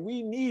society,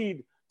 we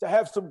need to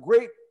have some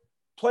great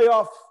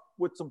playoff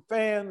with some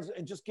fans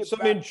and just get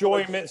some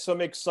enjoyment, some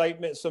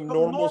excitement, some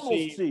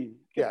normalcy.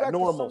 Some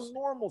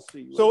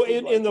normalcy. So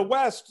in the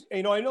West,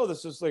 I know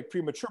this is like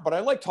premature, but I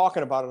like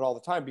talking about it all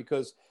the time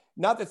because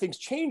not that things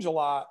change a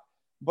lot,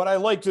 but I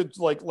like to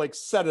like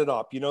set it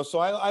up, So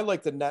I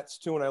like the Nets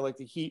too, and I like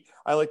the Heat.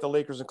 I like the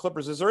Lakers and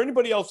Clippers. Is there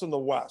anybody else in the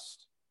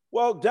West?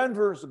 Well,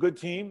 Denver's a good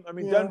team. I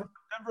mean, Denver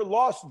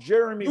lost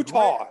Jeremy Utah's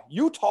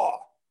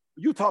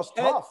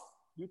tough.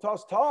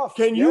 Utah's tough.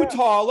 Can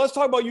Utah, let's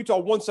talk about Utah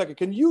 1 second.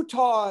 Can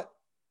Utah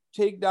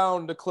take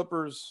down the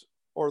Clippers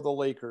or the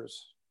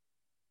Lakers?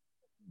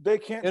 They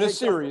can't in a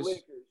series.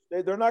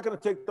 They're not going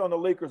to take down the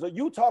Lakers.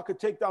 Utah could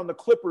take down the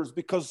Clippers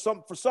because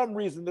for some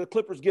reason the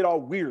Clippers get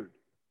all weird.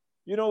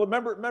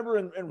 Remember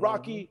in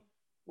Rocky,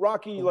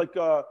 Rocky used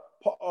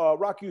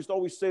to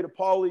always say to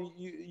Paulie,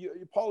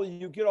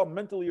 you get all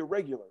mentally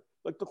irregular.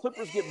 Like the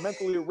Clippers get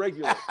mentally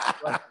irregular.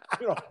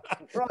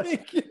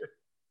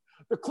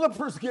 The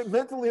Clippers get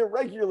mentally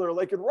irregular,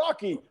 like in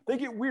Rocky. They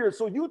get weird,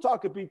 so Utah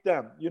could beat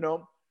them,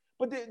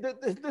 But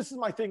this is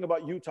my thing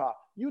about Utah.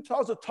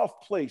 Utah's a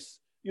tough place.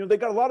 They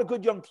got a lot of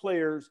good young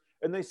players,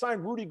 and they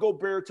signed Rudy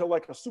Gobert to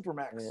like a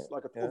supermax,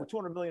 over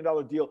 $200 million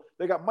deal.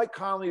 They got Mike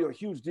Conley, a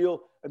huge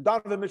deal, and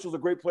Donovan Mitchell's a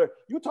great player.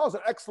 Utah's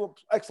an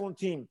excellent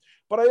team.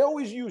 But I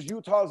always use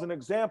Utah as an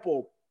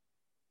example.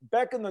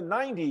 Back in the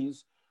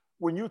 90s,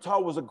 when Utah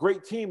was a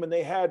great team and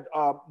they had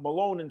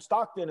Malone and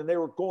Stockton and they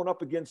were going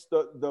up against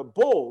the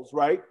Bulls,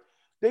 right?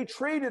 They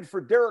traded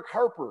for Derek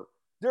Harper.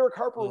 Derek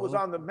Harper was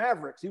on the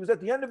Mavericks. He was at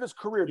the end of his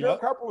career.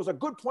 Derek Harper was a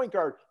good point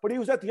guard, but he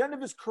was at the end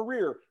of his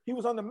career. He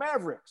was on the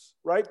Mavericks,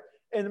 right?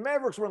 And the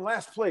Mavericks were in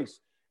last place.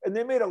 And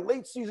they made a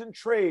late season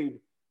trade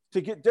to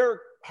get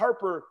Derek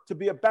Harper to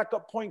be a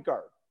backup point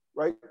guard,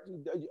 right?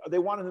 They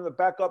wanted him to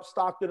back up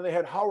Stockton, and they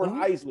had Howard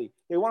Isley.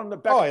 They wanted him to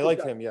back up. Oh, I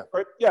like him, yeah.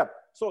 Right? Yeah.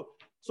 So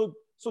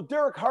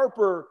Derek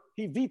Harper,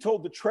 he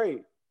vetoed the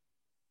trade.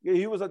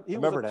 He was a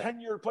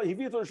 10-year play. He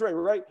vetoed the trade,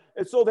 right?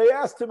 And so they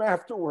asked him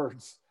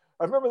afterwards.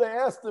 I remember they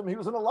asked him. He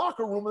was in the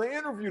locker room and they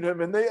interviewed him.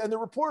 And the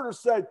reporter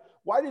said,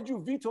 "Why did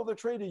you veto the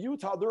trade to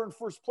Utah? They're in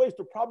first place.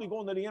 They're probably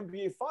going to the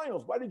NBA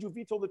Finals. Why did you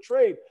veto the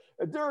trade?"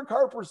 And Derek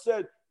Harper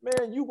said,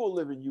 "Man, you go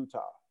live in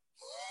Utah."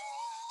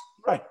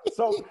 Right. That's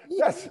the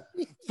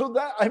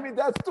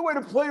way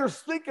the players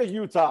think of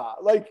Utah.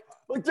 Like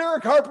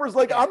Derek Harper's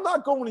like, "I'm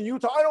not going to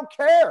Utah. I don't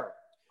care.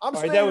 I'm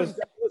staying in Dallas."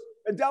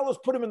 And Dallas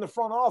put him in the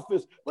front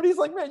office, but he's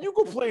like, "Man, you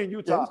go play in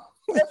Utah."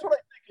 That's what I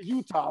think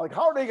Utah. Like,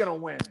 how are they going to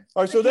win?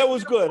 All right, so that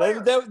was good.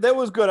 That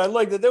was good. I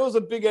like that. That was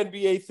a big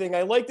NBA thing.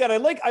 I like that. I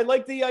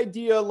like the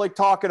idea, like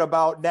talking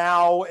about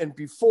now and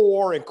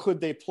before, and could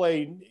they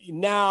play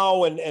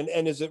now, and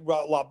is it a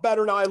lot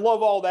better now? I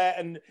love all that,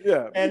 and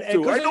I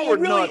know we're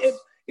nuts.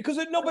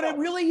 But it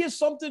really is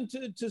something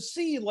to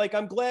see. Like,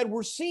 I'm glad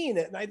we're seeing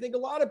it, and I think a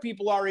lot of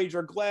people our age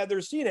are glad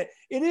they're seeing it.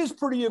 It is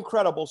pretty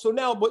incredible. So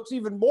now, what's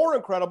even more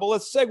incredible?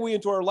 Let's segue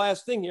into our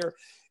last thing here.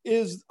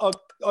 Is a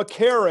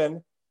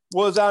Karen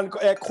was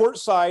at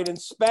courtside and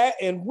spat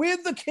and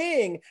with the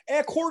king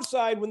at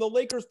courtside when the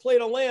Lakers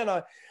played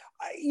Atlanta.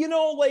 I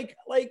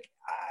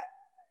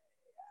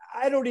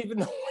don't even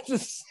know what to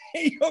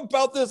say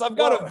about this. I've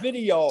got a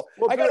video.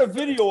 I got a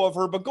video of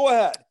her, but go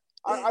ahead.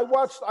 I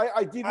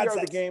DVR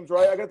the games,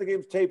 right? I got the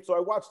games taped, so I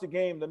watched the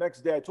game the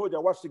next day. I told you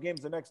I watched the games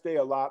the next day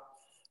a lot,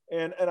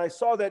 and I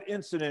saw that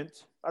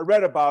incident. I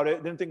read about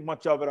it, didn't think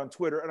much of it on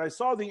Twitter, and I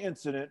saw the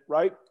incident,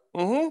 right?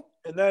 Mm-hmm.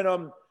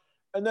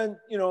 And then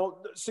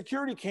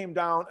security came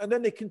down, and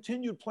then they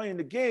continued playing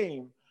the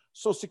game.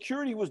 So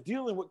security was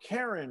dealing with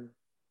Karen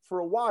for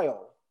a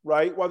while,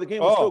 right? While the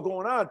game was still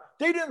going on.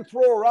 They didn't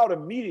throw her out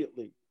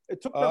immediately. It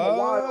took them a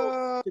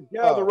while to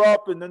gather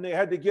up, and then they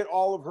had to get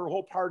all of her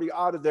whole party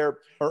out of there.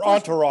 Her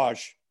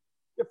entourage.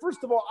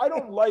 First of all,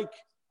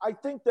 I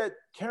think that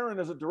Karen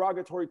is a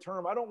derogatory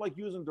term. I don't like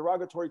using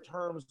derogatory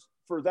terms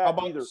for that. How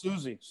about either.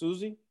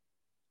 Susie?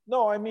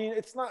 No, I mean,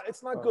 it's not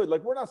good.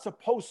 Like, we're not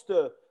supposed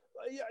to.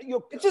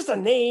 It's just a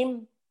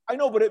name. I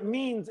know, but it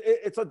means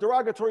it's a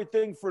derogatory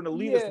thing for an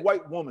elitist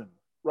white woman,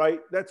 right?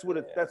 That's what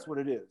it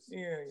is.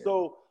 Yeah.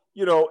 So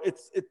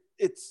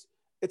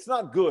it's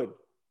not good,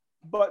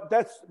 but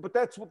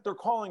that's what they're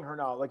calling her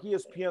now. Like,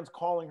 ESPN's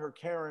calling her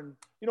Karen.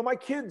 My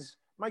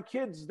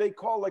kids, they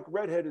call like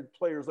redheaded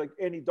players like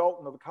Andy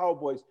Dalton of the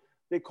Cowboys.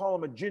 They call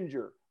him a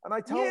ginger, and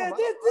I tell them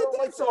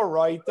that's all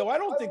right though. I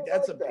don't think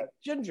that's a big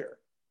ginger.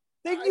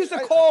 They used to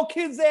call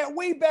kids that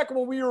way back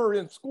when we were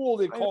in school.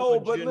 They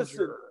called them ginger.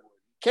 Listen,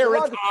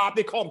 Carrot Top.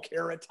 They call them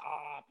Carrot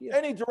Top. Yeah.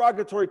 Any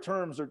derogatory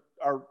terms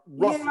are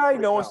rough. Yeah, I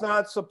know it's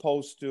not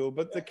supposed to,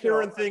 but the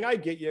Karen thing, I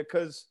get you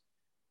because.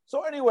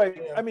 So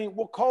anyway, I mean,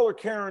 we'll call her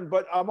Karen,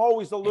 but I'm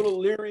always a little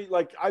leery.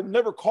 Like, I'd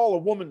never call a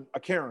woman a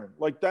Karen.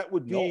 Like, that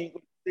would be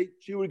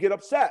she would get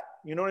upset.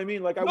 You know what I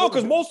mean? Like,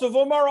 because most of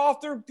them are off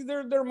their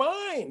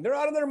mind. They're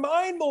out of their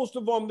mind. Most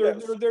of them. They're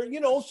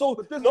So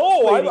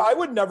I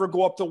would never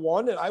go up to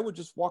one, and I would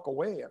just walk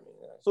away. I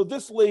mean, so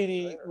this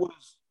lady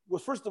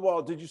was first of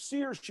all, did you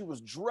see her? She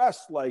was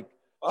dressed like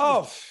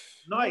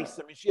nice.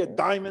 I mean, she had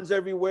diamonds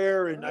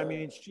everywhere, and I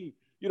mean, she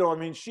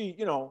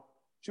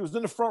was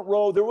in the front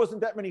row. There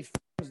wasn't that many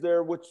fans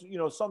there, which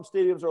some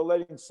stadiums are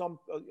letting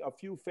a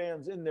few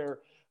fans in there.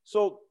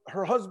 So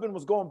her husband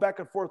was going back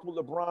and forth with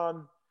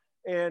LeBron.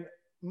 And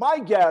my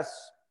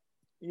guess,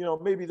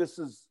 maybe this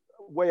is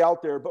way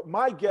out there, but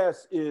my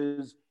guess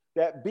is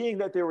that being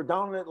that they were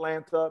down in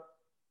Atlanta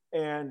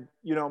and,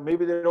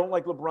 maybe they don't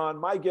like LeBron,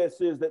 my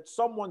guess is that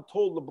someone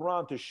told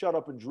LeBron to shut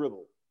up and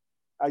dribble.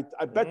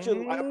 I bet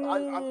you,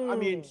 I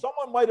mean,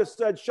 someone might have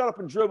said, shut up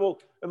and dribble.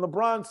 And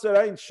LeBron said,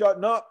 I ain't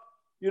shutting up.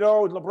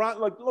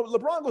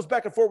 LeBron goes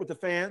back and forth with the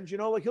fans,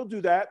 he'll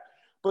do that.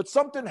 But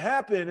something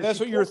happened. That's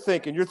what you're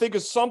thinking. You're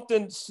thinking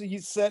something.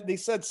 They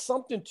said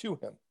something to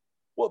him.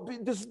 Well,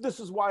 this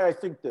is why I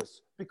think this,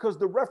 because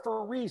the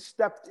referee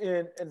stepped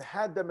in and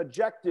had them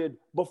ejected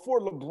before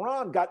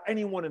LeBron got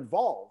anyone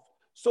involved.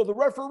 So the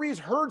referees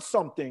heard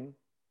something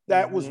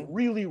that was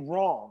really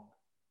wrong.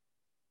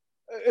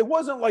 It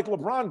wasn't like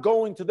LeBron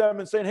going to them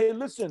and saying, hey,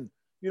 listen,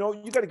 you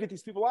got to get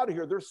these people out of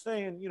here. They're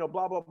saying,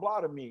 blah, blah,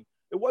 blah to me.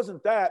 It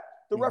wasn't that.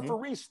 The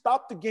referee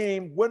stopped the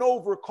game, went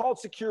over, called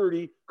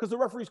security, because the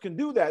referees can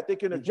do that. They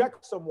can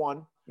eject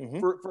someone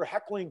for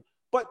heckling,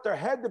 but there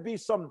had to be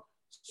some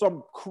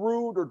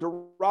crude or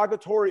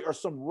derogatory or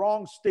some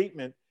wrong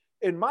statement.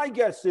 And my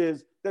guess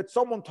is that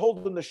someone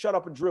told them to shut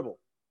up and dribble.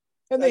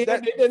 And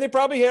they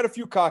probably had a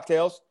few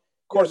cocktails.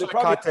 Of course, they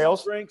probably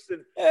cocktails. Drinks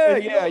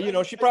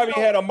she probably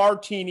had a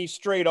martini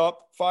straight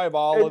up, 5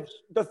 olives.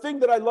 And the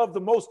thing that I love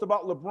the most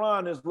about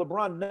LeBron is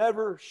LeBron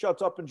never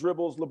shuts up and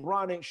dribbles.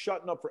 LeBron ain't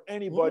shutting up for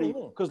anybody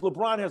because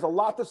LeBron has a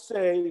lot to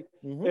say.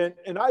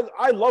 And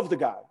I love the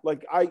guy.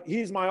 Like,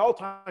 he's my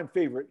all-time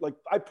favorite. Like,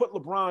 I put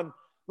LeBron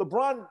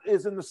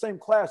is in the same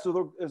class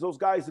as those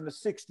guys in the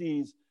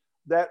 60s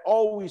that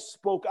always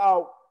spoke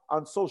out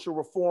on social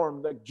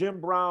reform, like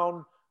Jim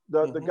Brown,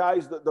 the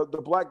guys,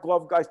 the black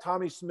glove guys,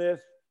 Tommy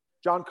Smith,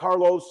 John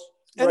Carlos.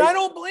 And right? I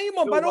don't blame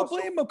him. I don't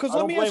blame him because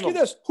let me ask you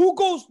this: who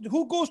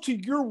goes to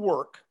your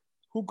work?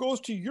 Who goes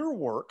to your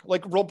work?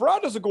 Like,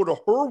 LeBron doesn't go to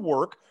her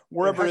work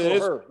wherever it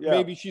is. Yeah.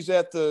 Maybe she's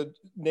at the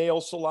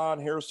nail salon,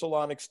 hair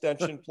salon,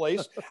 extension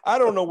place. I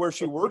don't know where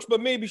she works,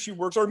 but maybe she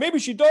works, or maybe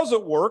she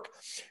doesn't work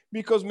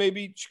because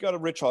maybe she got a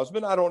rich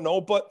husband. I don't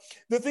know. But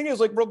the thing is,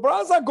 like,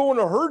 LeBron's not going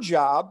to her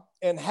job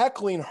and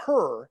heckling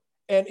her.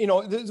 And,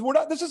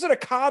 this isn't a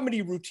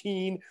comedy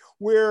routine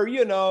where,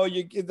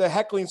 the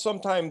heckling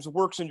sometimes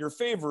works in your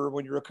favor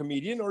when you're a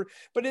comedian,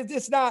 but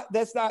that's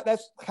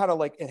kind of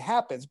like it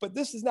happens. But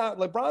this is not,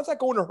 LeBron's not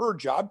going to her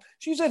job.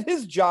 She's at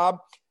his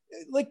job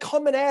like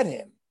coming at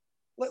him.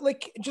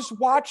 Like just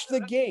watch the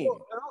game.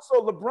 And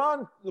also,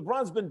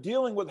 LeBron's been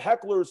dealing with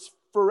hecklers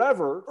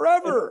forever.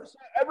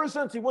 Ever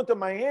since he went to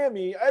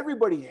Miami,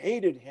 everybody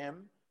hated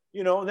him,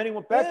 you know, and then he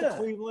went back to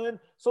Cleveland.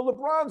 So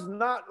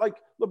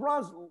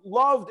LeBron's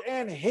loved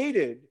and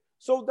hated.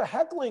 So the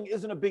heckling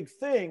isn't a big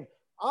thing.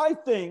 I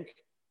think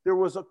there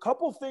was a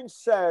couple things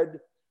said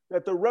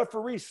that the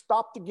referee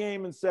stopped the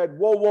game and said,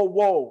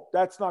 whoa,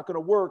 that's not going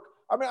to work.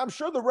 I mean, I'm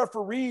sure the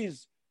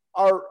referees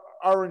are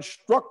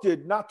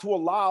instructed not to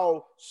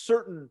allow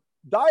certain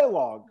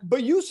dialogue.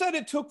 But you said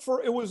it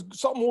was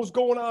something was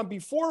going on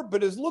before,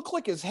 but it looked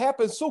like it's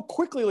happened so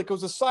quickly, like it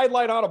was a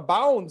sideline out of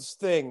bounds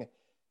thing.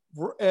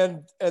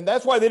 And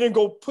that's why they didn't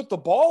go put the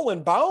ball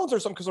in bounds or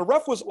something, because the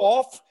ref was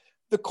off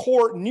the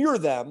court near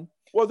them.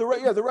 Well, the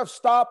ref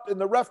stopped and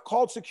the ref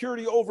called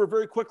security over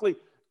very quickly.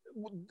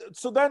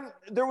 So then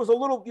there was a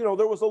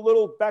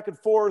little back and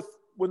forth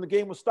when the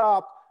game was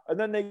stopped, and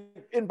then they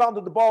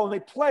inbounded the ball and they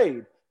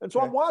played. And so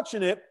I'm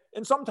watching it,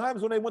 and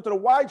sometimes when they went to the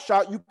wide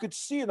shot, you could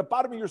see in the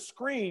bottom of your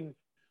screen,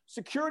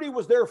 security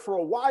was there for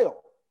a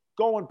while,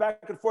 going back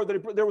and forth.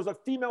 There was a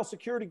female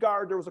security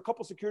guard. There was a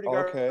couple security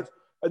guards,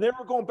 and they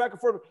were going back and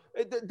forth.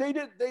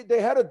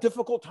 They had a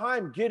difficult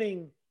time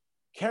getting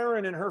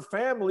Karen and her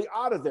family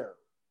out of there.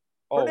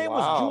 Her name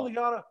was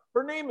Juliana.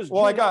 Her name is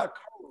Juliana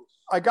Carlos.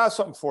 I got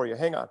something for you.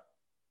 Hang on.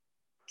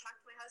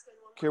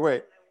 Okay,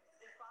 wait.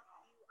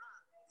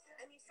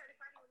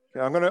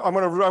 Okay, I'm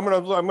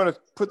gonna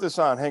put this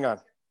on. Hang on.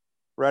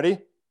 Ready?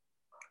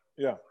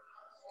 Yeah.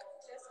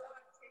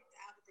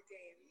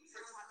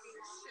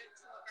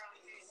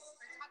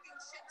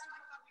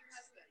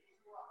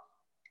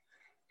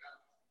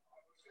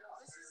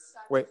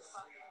 Wait.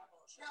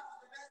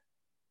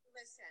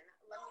 Listen,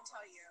 let me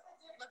tell you.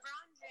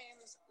 LeBron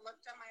James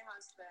looked at my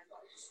husband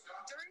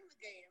during the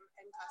game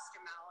and cussed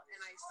him out,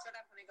 and I stood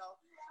up and I go,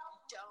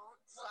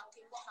 "Don't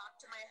fucking talk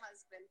to my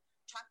husband.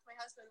 Talk to my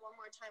husband one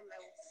more time and I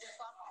will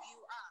fuck you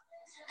up."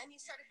 And he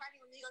started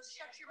fighting with me. He goes,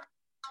 "Shut your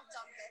mouth,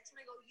 dumb bitch."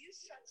 And I go, "You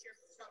shut your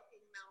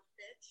fucking mouth,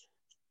 bitch."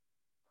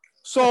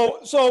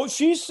 So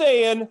she's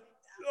saying,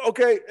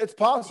 okay, it's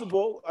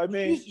possible. I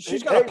mean,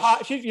 she's got a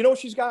pot. You know,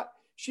 she's got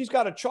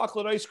a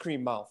chocolate ice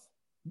cream mouth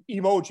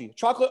emoji,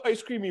 chocolate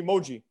ice cream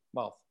emoji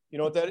mouth. You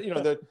know what that? You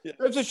know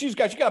that's what she's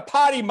got. She got a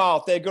potty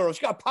mouth. That girl.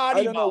 She got a potty.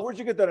 I don't know. Mouth. Where'd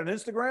you get that on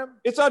Instagram?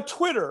 It's on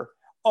Twitter.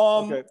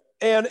 Okay.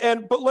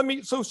 But let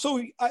me. So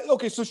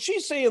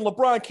she's saying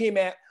LeBron came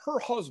at her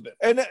husband,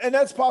 and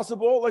that's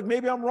possible. Like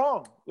maybe I'm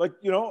wrong. Like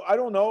I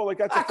don't know. Like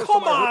that's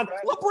come on.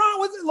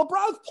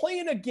 LeBron's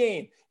playing a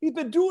game. He's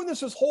been doing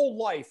this his whole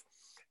life,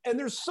 and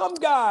there's some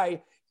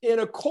guy in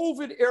a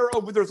COVID era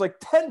where there's like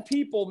 10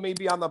 people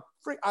maybe on the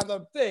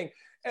thing,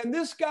 and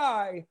this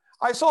guy.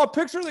 I saw a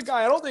picture of the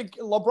guy. I don't think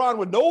LeBron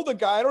would know the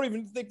guy. I don't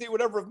even think they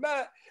would ever have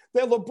met.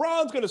 That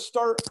LeBron's going to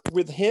start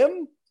with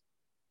him.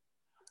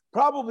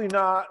 Probably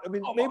not. I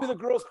mean, maybe the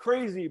girl's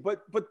crazy,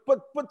 but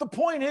the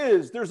point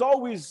is, there's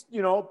always,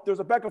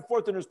 there's a back and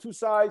forth and there's two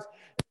sides.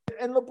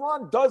 And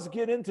LeBron does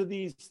get into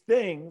these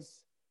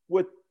things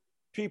with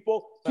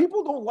people.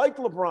 People don't like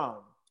LeBron.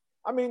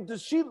 I mean,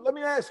 let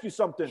me ask you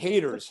something.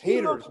 Haters,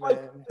 man.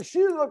 Does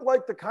she look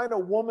like the kind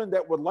of woman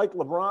that would like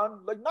LeBron?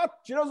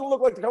 She doesn't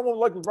look like the kind of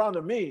woman like LeBron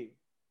to me.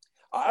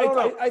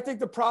 I think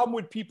the problem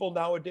with people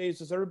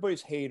nowadays is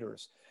everybody's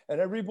haters. And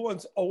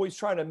everyone's always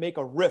trying to make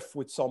a riff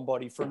with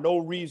somebody for no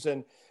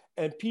reason.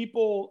 And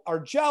people are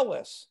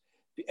jealous.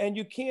 And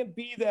you can't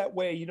be that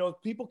way.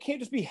 People can't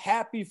just be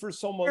happy for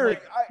someone.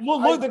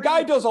 Look, the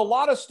guy does a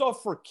lot of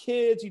stuff for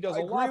kids. He does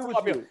a lot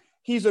for you.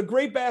 He's a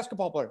great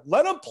basketball player.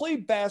 Let him play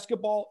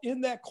basketball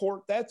in that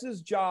court. That's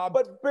his job.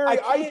 But Barry,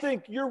 I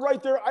think you're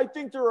right there. I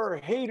think there are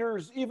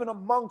haters even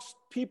amongst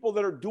people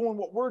that are doing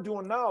what we're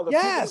doing now. The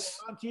people that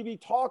are on TV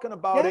talking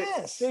about it,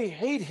 they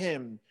hate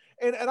him.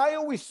 And I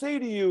always say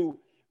to you,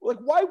 like,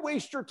 why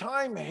waste your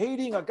time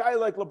hating a guy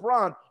like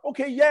LeBron?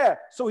 Okay, yeah,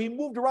 so he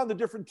moved around the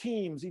different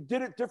teams. He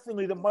did it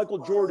differently than Michael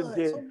Jordan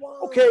did.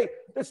 Okay,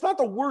 it's not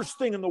the worst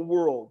thing in the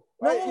world.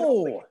 Right?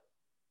 No.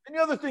 And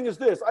the other thing is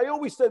this. I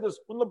always said this.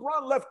 When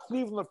LeBron left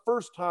Cleveland the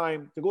first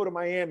time to go to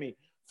Miami,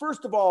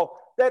 first of all,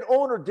 that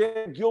owner,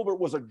 Dan Gilbert,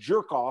 was a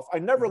jerk-off. I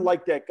never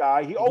liked that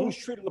guy. He always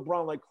treated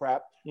LeBron like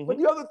crap. But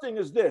the other thing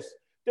is this.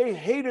 They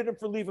hated him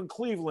for leaving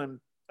Cleveland.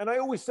 And I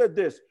always said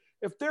this.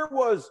 If there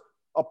was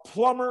a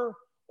plumber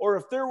or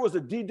if there was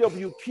a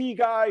DWP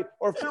guy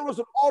or if there was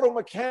an auto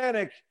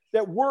mechanic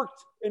that worked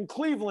in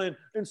Cleveland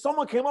and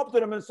someone came up to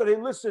them and said, "Hey,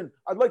 listen,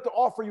 I'd like to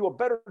offer you a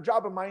better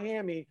job in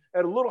Miami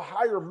at a little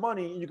higher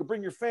money and you can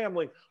bring your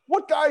family."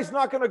 What guy's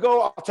not going to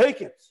go, "I'll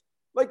take it"?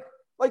 Like,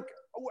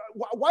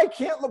 why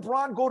can't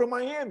LeBron go to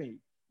Miami?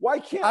 Why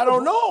can't I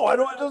don't know. It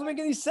doesn't make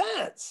any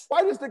sense.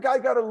 Why does the guy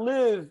got to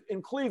live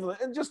in Cleveland?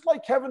 And just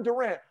like Kevin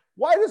Durant,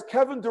 why does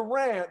Kevin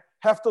Durant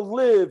have to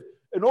live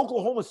in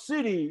Oklahoma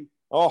City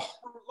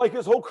like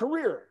his whole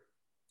career?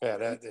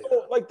 Yeah,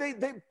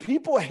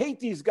 people hate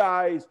these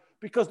guys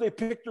because they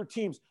pick their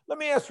teams. Let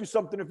me ask you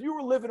something. If you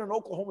were living in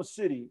Oklahoma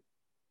City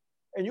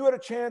and you had a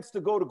chance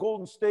to go to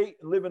Golden State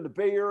and live in the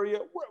Bay Area,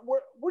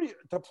 where do you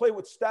to play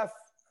with Steph?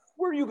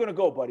 where are you going to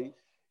go, buddy?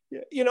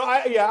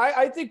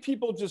 I think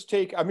people just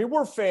take, I mean,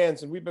 we're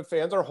fans and we've been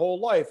fans our whole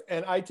life,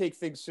 and I take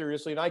things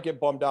seriously, and I get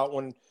bummed out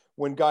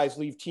when guys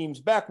leave teams.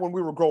 Back when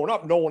we were growing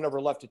up, no one ever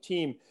left a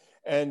team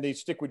and they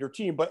stick with your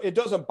team, but it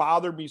doesn't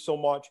bother me so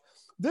much.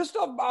 This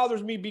stuff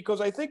bothers me because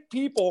I think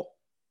people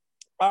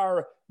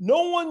I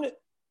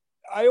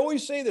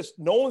always say this,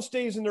 no one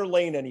stays in their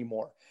lane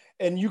anymore.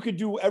 And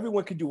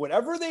everyone can do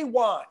whatever they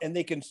want, and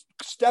they can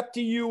step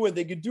to you, and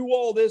they can do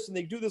all this, and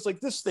they do this,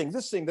 like this thing.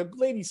 The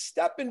ladies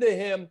step into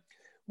him,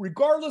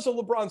 regardless of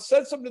LeBron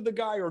said something to the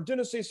guy or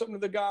didn't say something to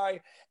the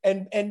guy,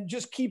 and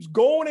just keeps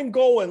going and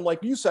going.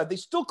 Like you said, they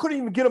still couldn't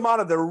even get him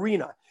out of the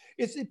arena.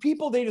 It's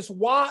people, they just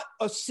want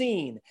a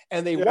scene,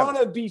 and they want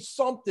to be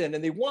something,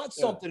 and they want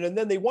something, and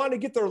then they want to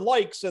get their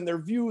likes and their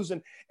views,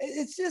 and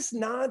it's just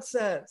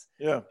nonsense.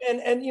 Yeah.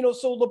 And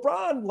so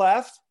LeBron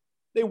left.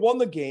 They won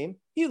the game.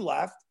 He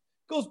left.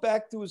 Goes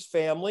back to his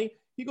family.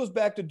 He goes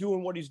back to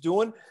doing what he's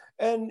doing.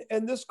 And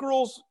this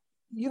girl's,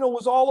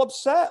 was all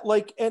upset.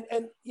 Like, and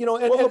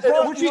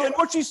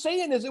what she's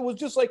saying is, it was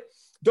just like,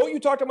 don't you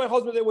talk to my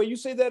husband that way. You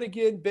say that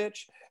again,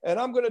 bitch. And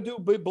I'm going to do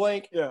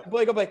blank. Yeah.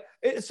 Blank. I'm like,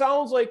 it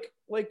sounds like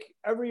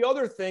every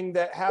other thing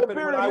that happened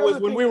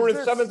when we were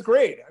in seventh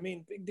grade. I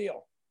mean, big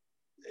deal.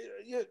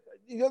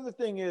 The other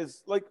thing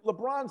is, like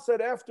LeBron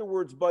said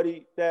afterwards,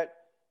 buddy, that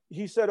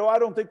he said, I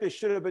don't think they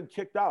should have been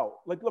kicked out.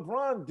 Like,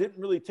 LeBron didn't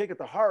really take it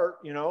to heart,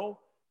 I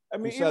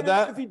mean, he said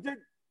that? If he did,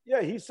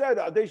 he said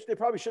they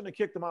probably shouldn't have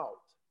kicked him out.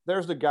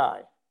 There's the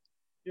guy.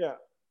 Yeah.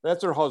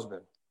 That's her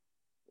husband.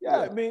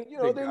 Yeah, I mean,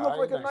 they look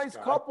like a nice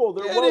couple.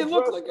 They're they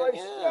look like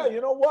nice. Yeah, you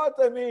know what?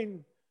 I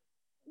mean,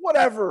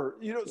 whatever.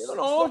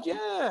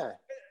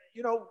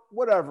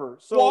 Whatever.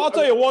 So, well, I'll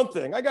tell you one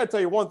thing. I got to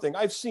tell you one thing.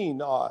 I've seen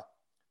the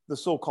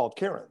so-called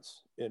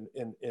Karens in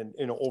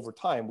over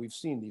time. We've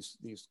seen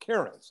these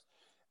Karens.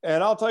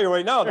 And I'll tell you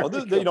right now,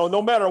 though,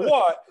 no matter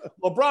what,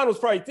 LeBron was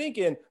probably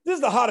thinking, this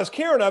is the hottest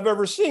Karen I've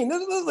ever seen.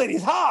 This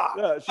lady's hot.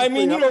 Yeah, I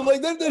mean,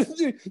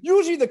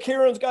 usually the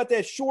Karen's got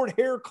that short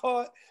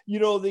haircut.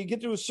 They get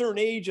to a certain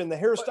age and the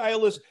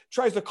hairstylist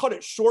tries to cut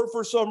it short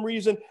for some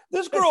reason.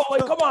 This girl,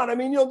 come on. I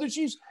mean,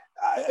 she's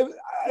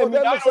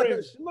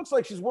it looks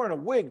like she's wearing a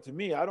wig to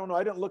me. I don't know.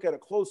 I didn't look at it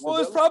closely. Well,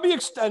 it's probably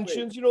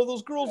extensions.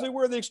 Those girls, they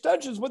wear the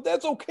extensions, but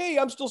that's okay.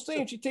 I'm still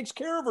saying she takes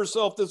care of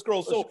herself, this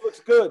girl. So she looks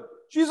good.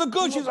 She's a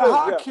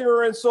hot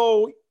Karen.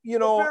 So,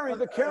 Barry,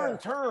 the Karen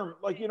term,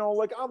 like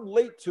I'm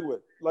late to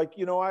it. Like,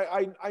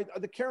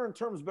 the Karen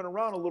term's been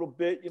around a little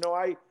bit.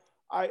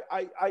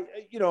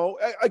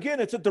 Again,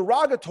 it's a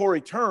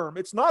derogatory term.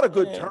 It's not a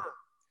good term,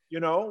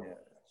 Yeah.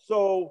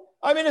 So,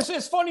 I mean,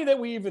 it's funny that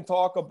we even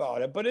talk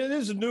about it, but it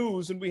is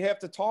news and we have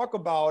to talk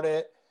about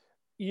it.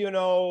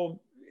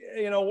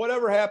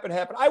 Whatever happened.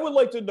 I would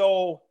like to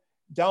know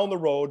down the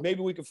road,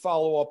 maybe we could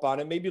follow up on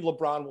it. Maybe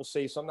LeBron will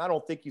say something. I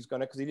don't think he's going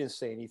to, because he didn't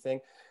say anything.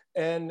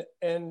 And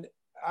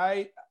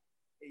I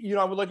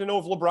would like to know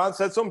if LeBron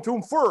said something to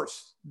him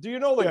first. Do you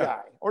know the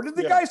guy? Or did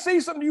the guy say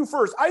something to you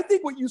first? I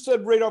think what you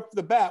said right off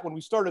the bat when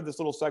we started this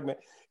little segment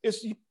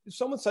is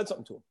someone said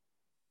something to him.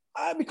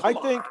 I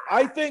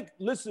think,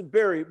 listen,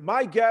 Barry,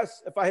 my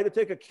guess, if I had to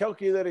take a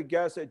calculated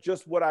guess at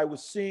just what I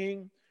was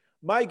seeing,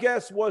 my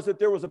guess was that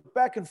there was a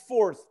back and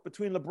forth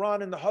between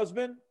LeBron and the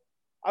husband.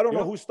 I don't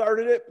know who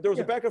started it, but there was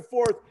a back and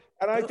forth.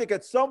 And I think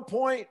at some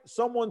point,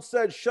 someone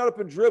said, shut up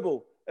and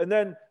dribble. And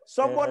then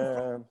someone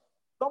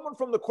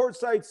from the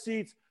courtside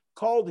seats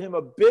called him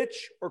a bitch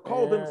or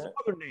called him some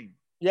other name.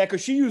 Yeah,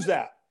 because she used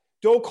that.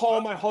 Don't call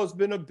my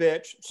husband a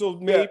bitch. So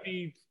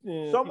maybe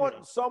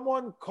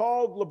someone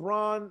called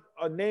LeBron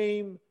a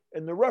name,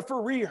 and the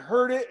referee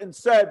heard it and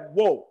said,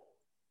 "Whoa,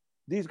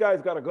 these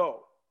guys got to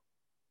go."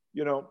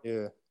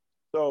 Yeah.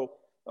 So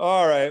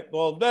all right.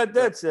 Well,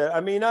 that's it.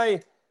 I mean,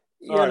 I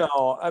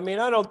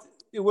don't.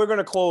 We're going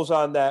to close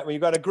on that. I mean, you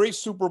got a great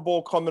Super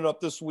Bowl coming up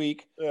this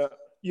week. Yeah.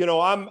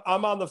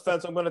 I'm on the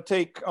fence. I'm going to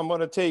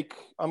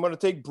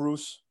take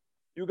Bruce.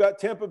 You got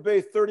Tampa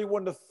Bay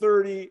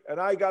 31-30, and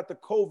I got the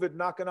COVID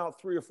knocking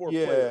out 3 or 4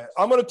 players.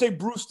 I'm going to take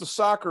Bruce, the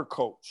soccer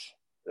coach.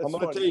 I'm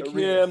going to take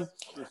him.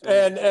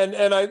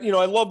 And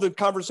I love the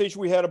conversation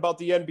we had about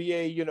the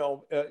NBA,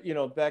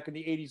 back in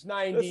the 80s,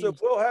 90s. Listen,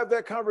 we'll have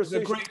that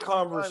conversation. It's a great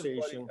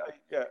conversation.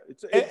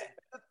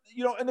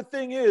 And the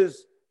thing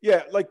is,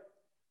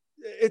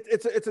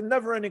 it's a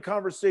never-ending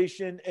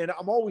conversation, and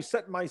I'm always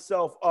setting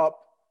myself up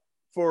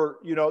for,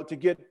 to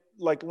get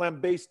like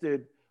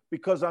lambasted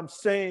because I'm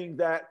saying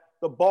that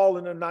the ball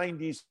in the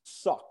 90s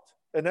sucked,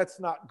 and that's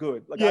not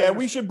good.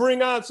 We should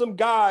bring on some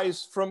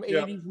guys from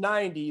 80s,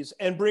 90s,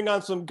 and bring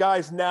on some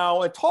guys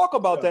now and talk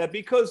about that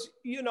because,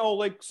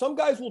 some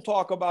guys will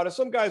talk about it.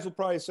 Some guys will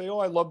probably say, oh,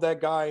 I love that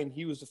guy, and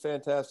he was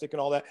fantastic and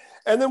all that.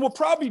 And then we're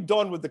probably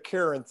done with the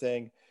Karen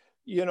thing,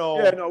 Yeah,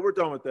 no, we're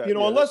done with that.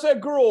 Unless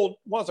that girl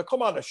wants to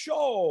come on the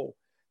show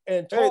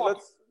and talk.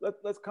 Hey,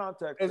 let's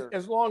contact her.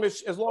 As long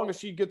as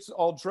she gets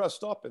all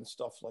dressed up and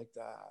stuff like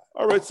that.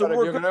 All right, so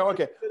we're gonna,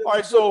 okay. All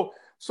right, so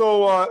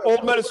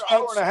Old Men and Sweats.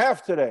 Hour and a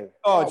half today.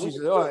 Oh,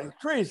 Jesus,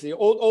 crazy.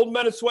 Old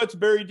Men and Sweats,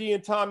 Barry D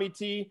and Tommy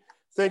T.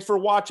 Thanks for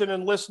watching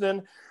and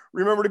listening.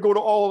 Remember to go to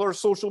all of our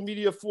social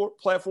media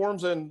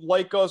platforms and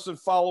like us and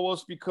follow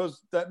us,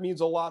 because that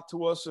means a lot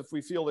to us if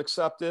we feel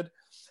accepted.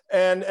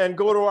 And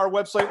go to our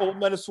website,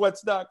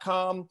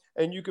 oldmenosweats.com,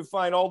 and you can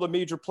find all the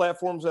major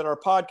platforms that our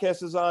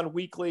podcast is on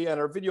weekly, and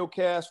our video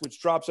cast,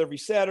 which drops every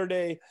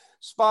Saturday,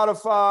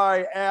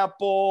 Spotify,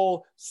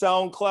 Apple,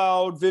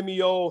 SoundCloud,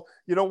 Vimeo,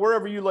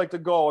 wherever you like to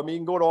go. I mean, you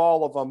can go to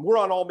all of them. We're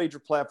on all major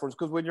platforms,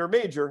 because when you're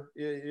major,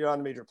 you're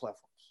on major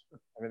platforms.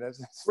 I mean,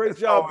 that's great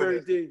job,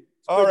 Barry D.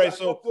 All right,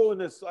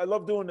 I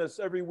love doing this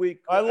every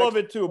week. I love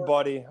it too,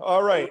 buddy.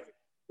 All right.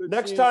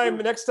 Next time,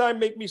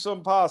 make me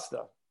some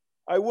pasta.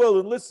 I will.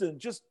 And listen,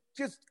 just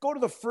go to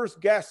the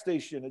first gas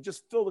station and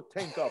just fill the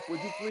tank up, would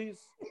you please?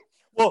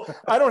 Well,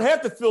 I don't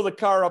have to fill the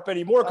car up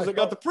anymore because I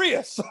got the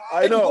Prius.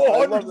 I know.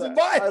 I love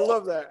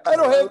that. I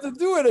don't have to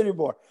do it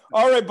anymore.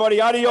 All right, buddy.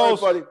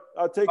 Adios. All right, buddy.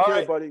 I'll take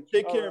care, buddy.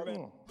 Take care,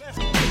 man.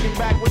 Kicking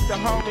back with the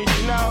homies,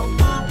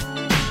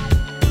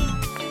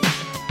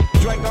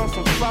 Drink on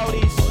some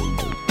 40s,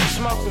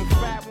 smoke some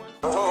fat ones.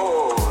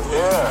 Oh,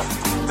 yeah.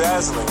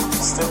 Dazzling,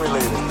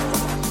 stimulating.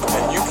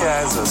 And you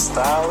guys are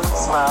styling,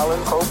 smiling,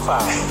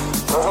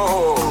 profiling.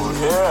 Oh,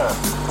 yeah.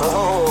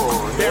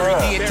 Oh, yeah.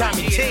 Barry D and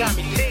Tommy T.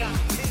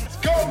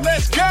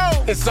 Let's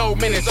go. It's Old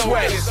Men and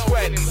Sweat.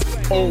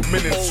 Old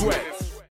Men and Sweat.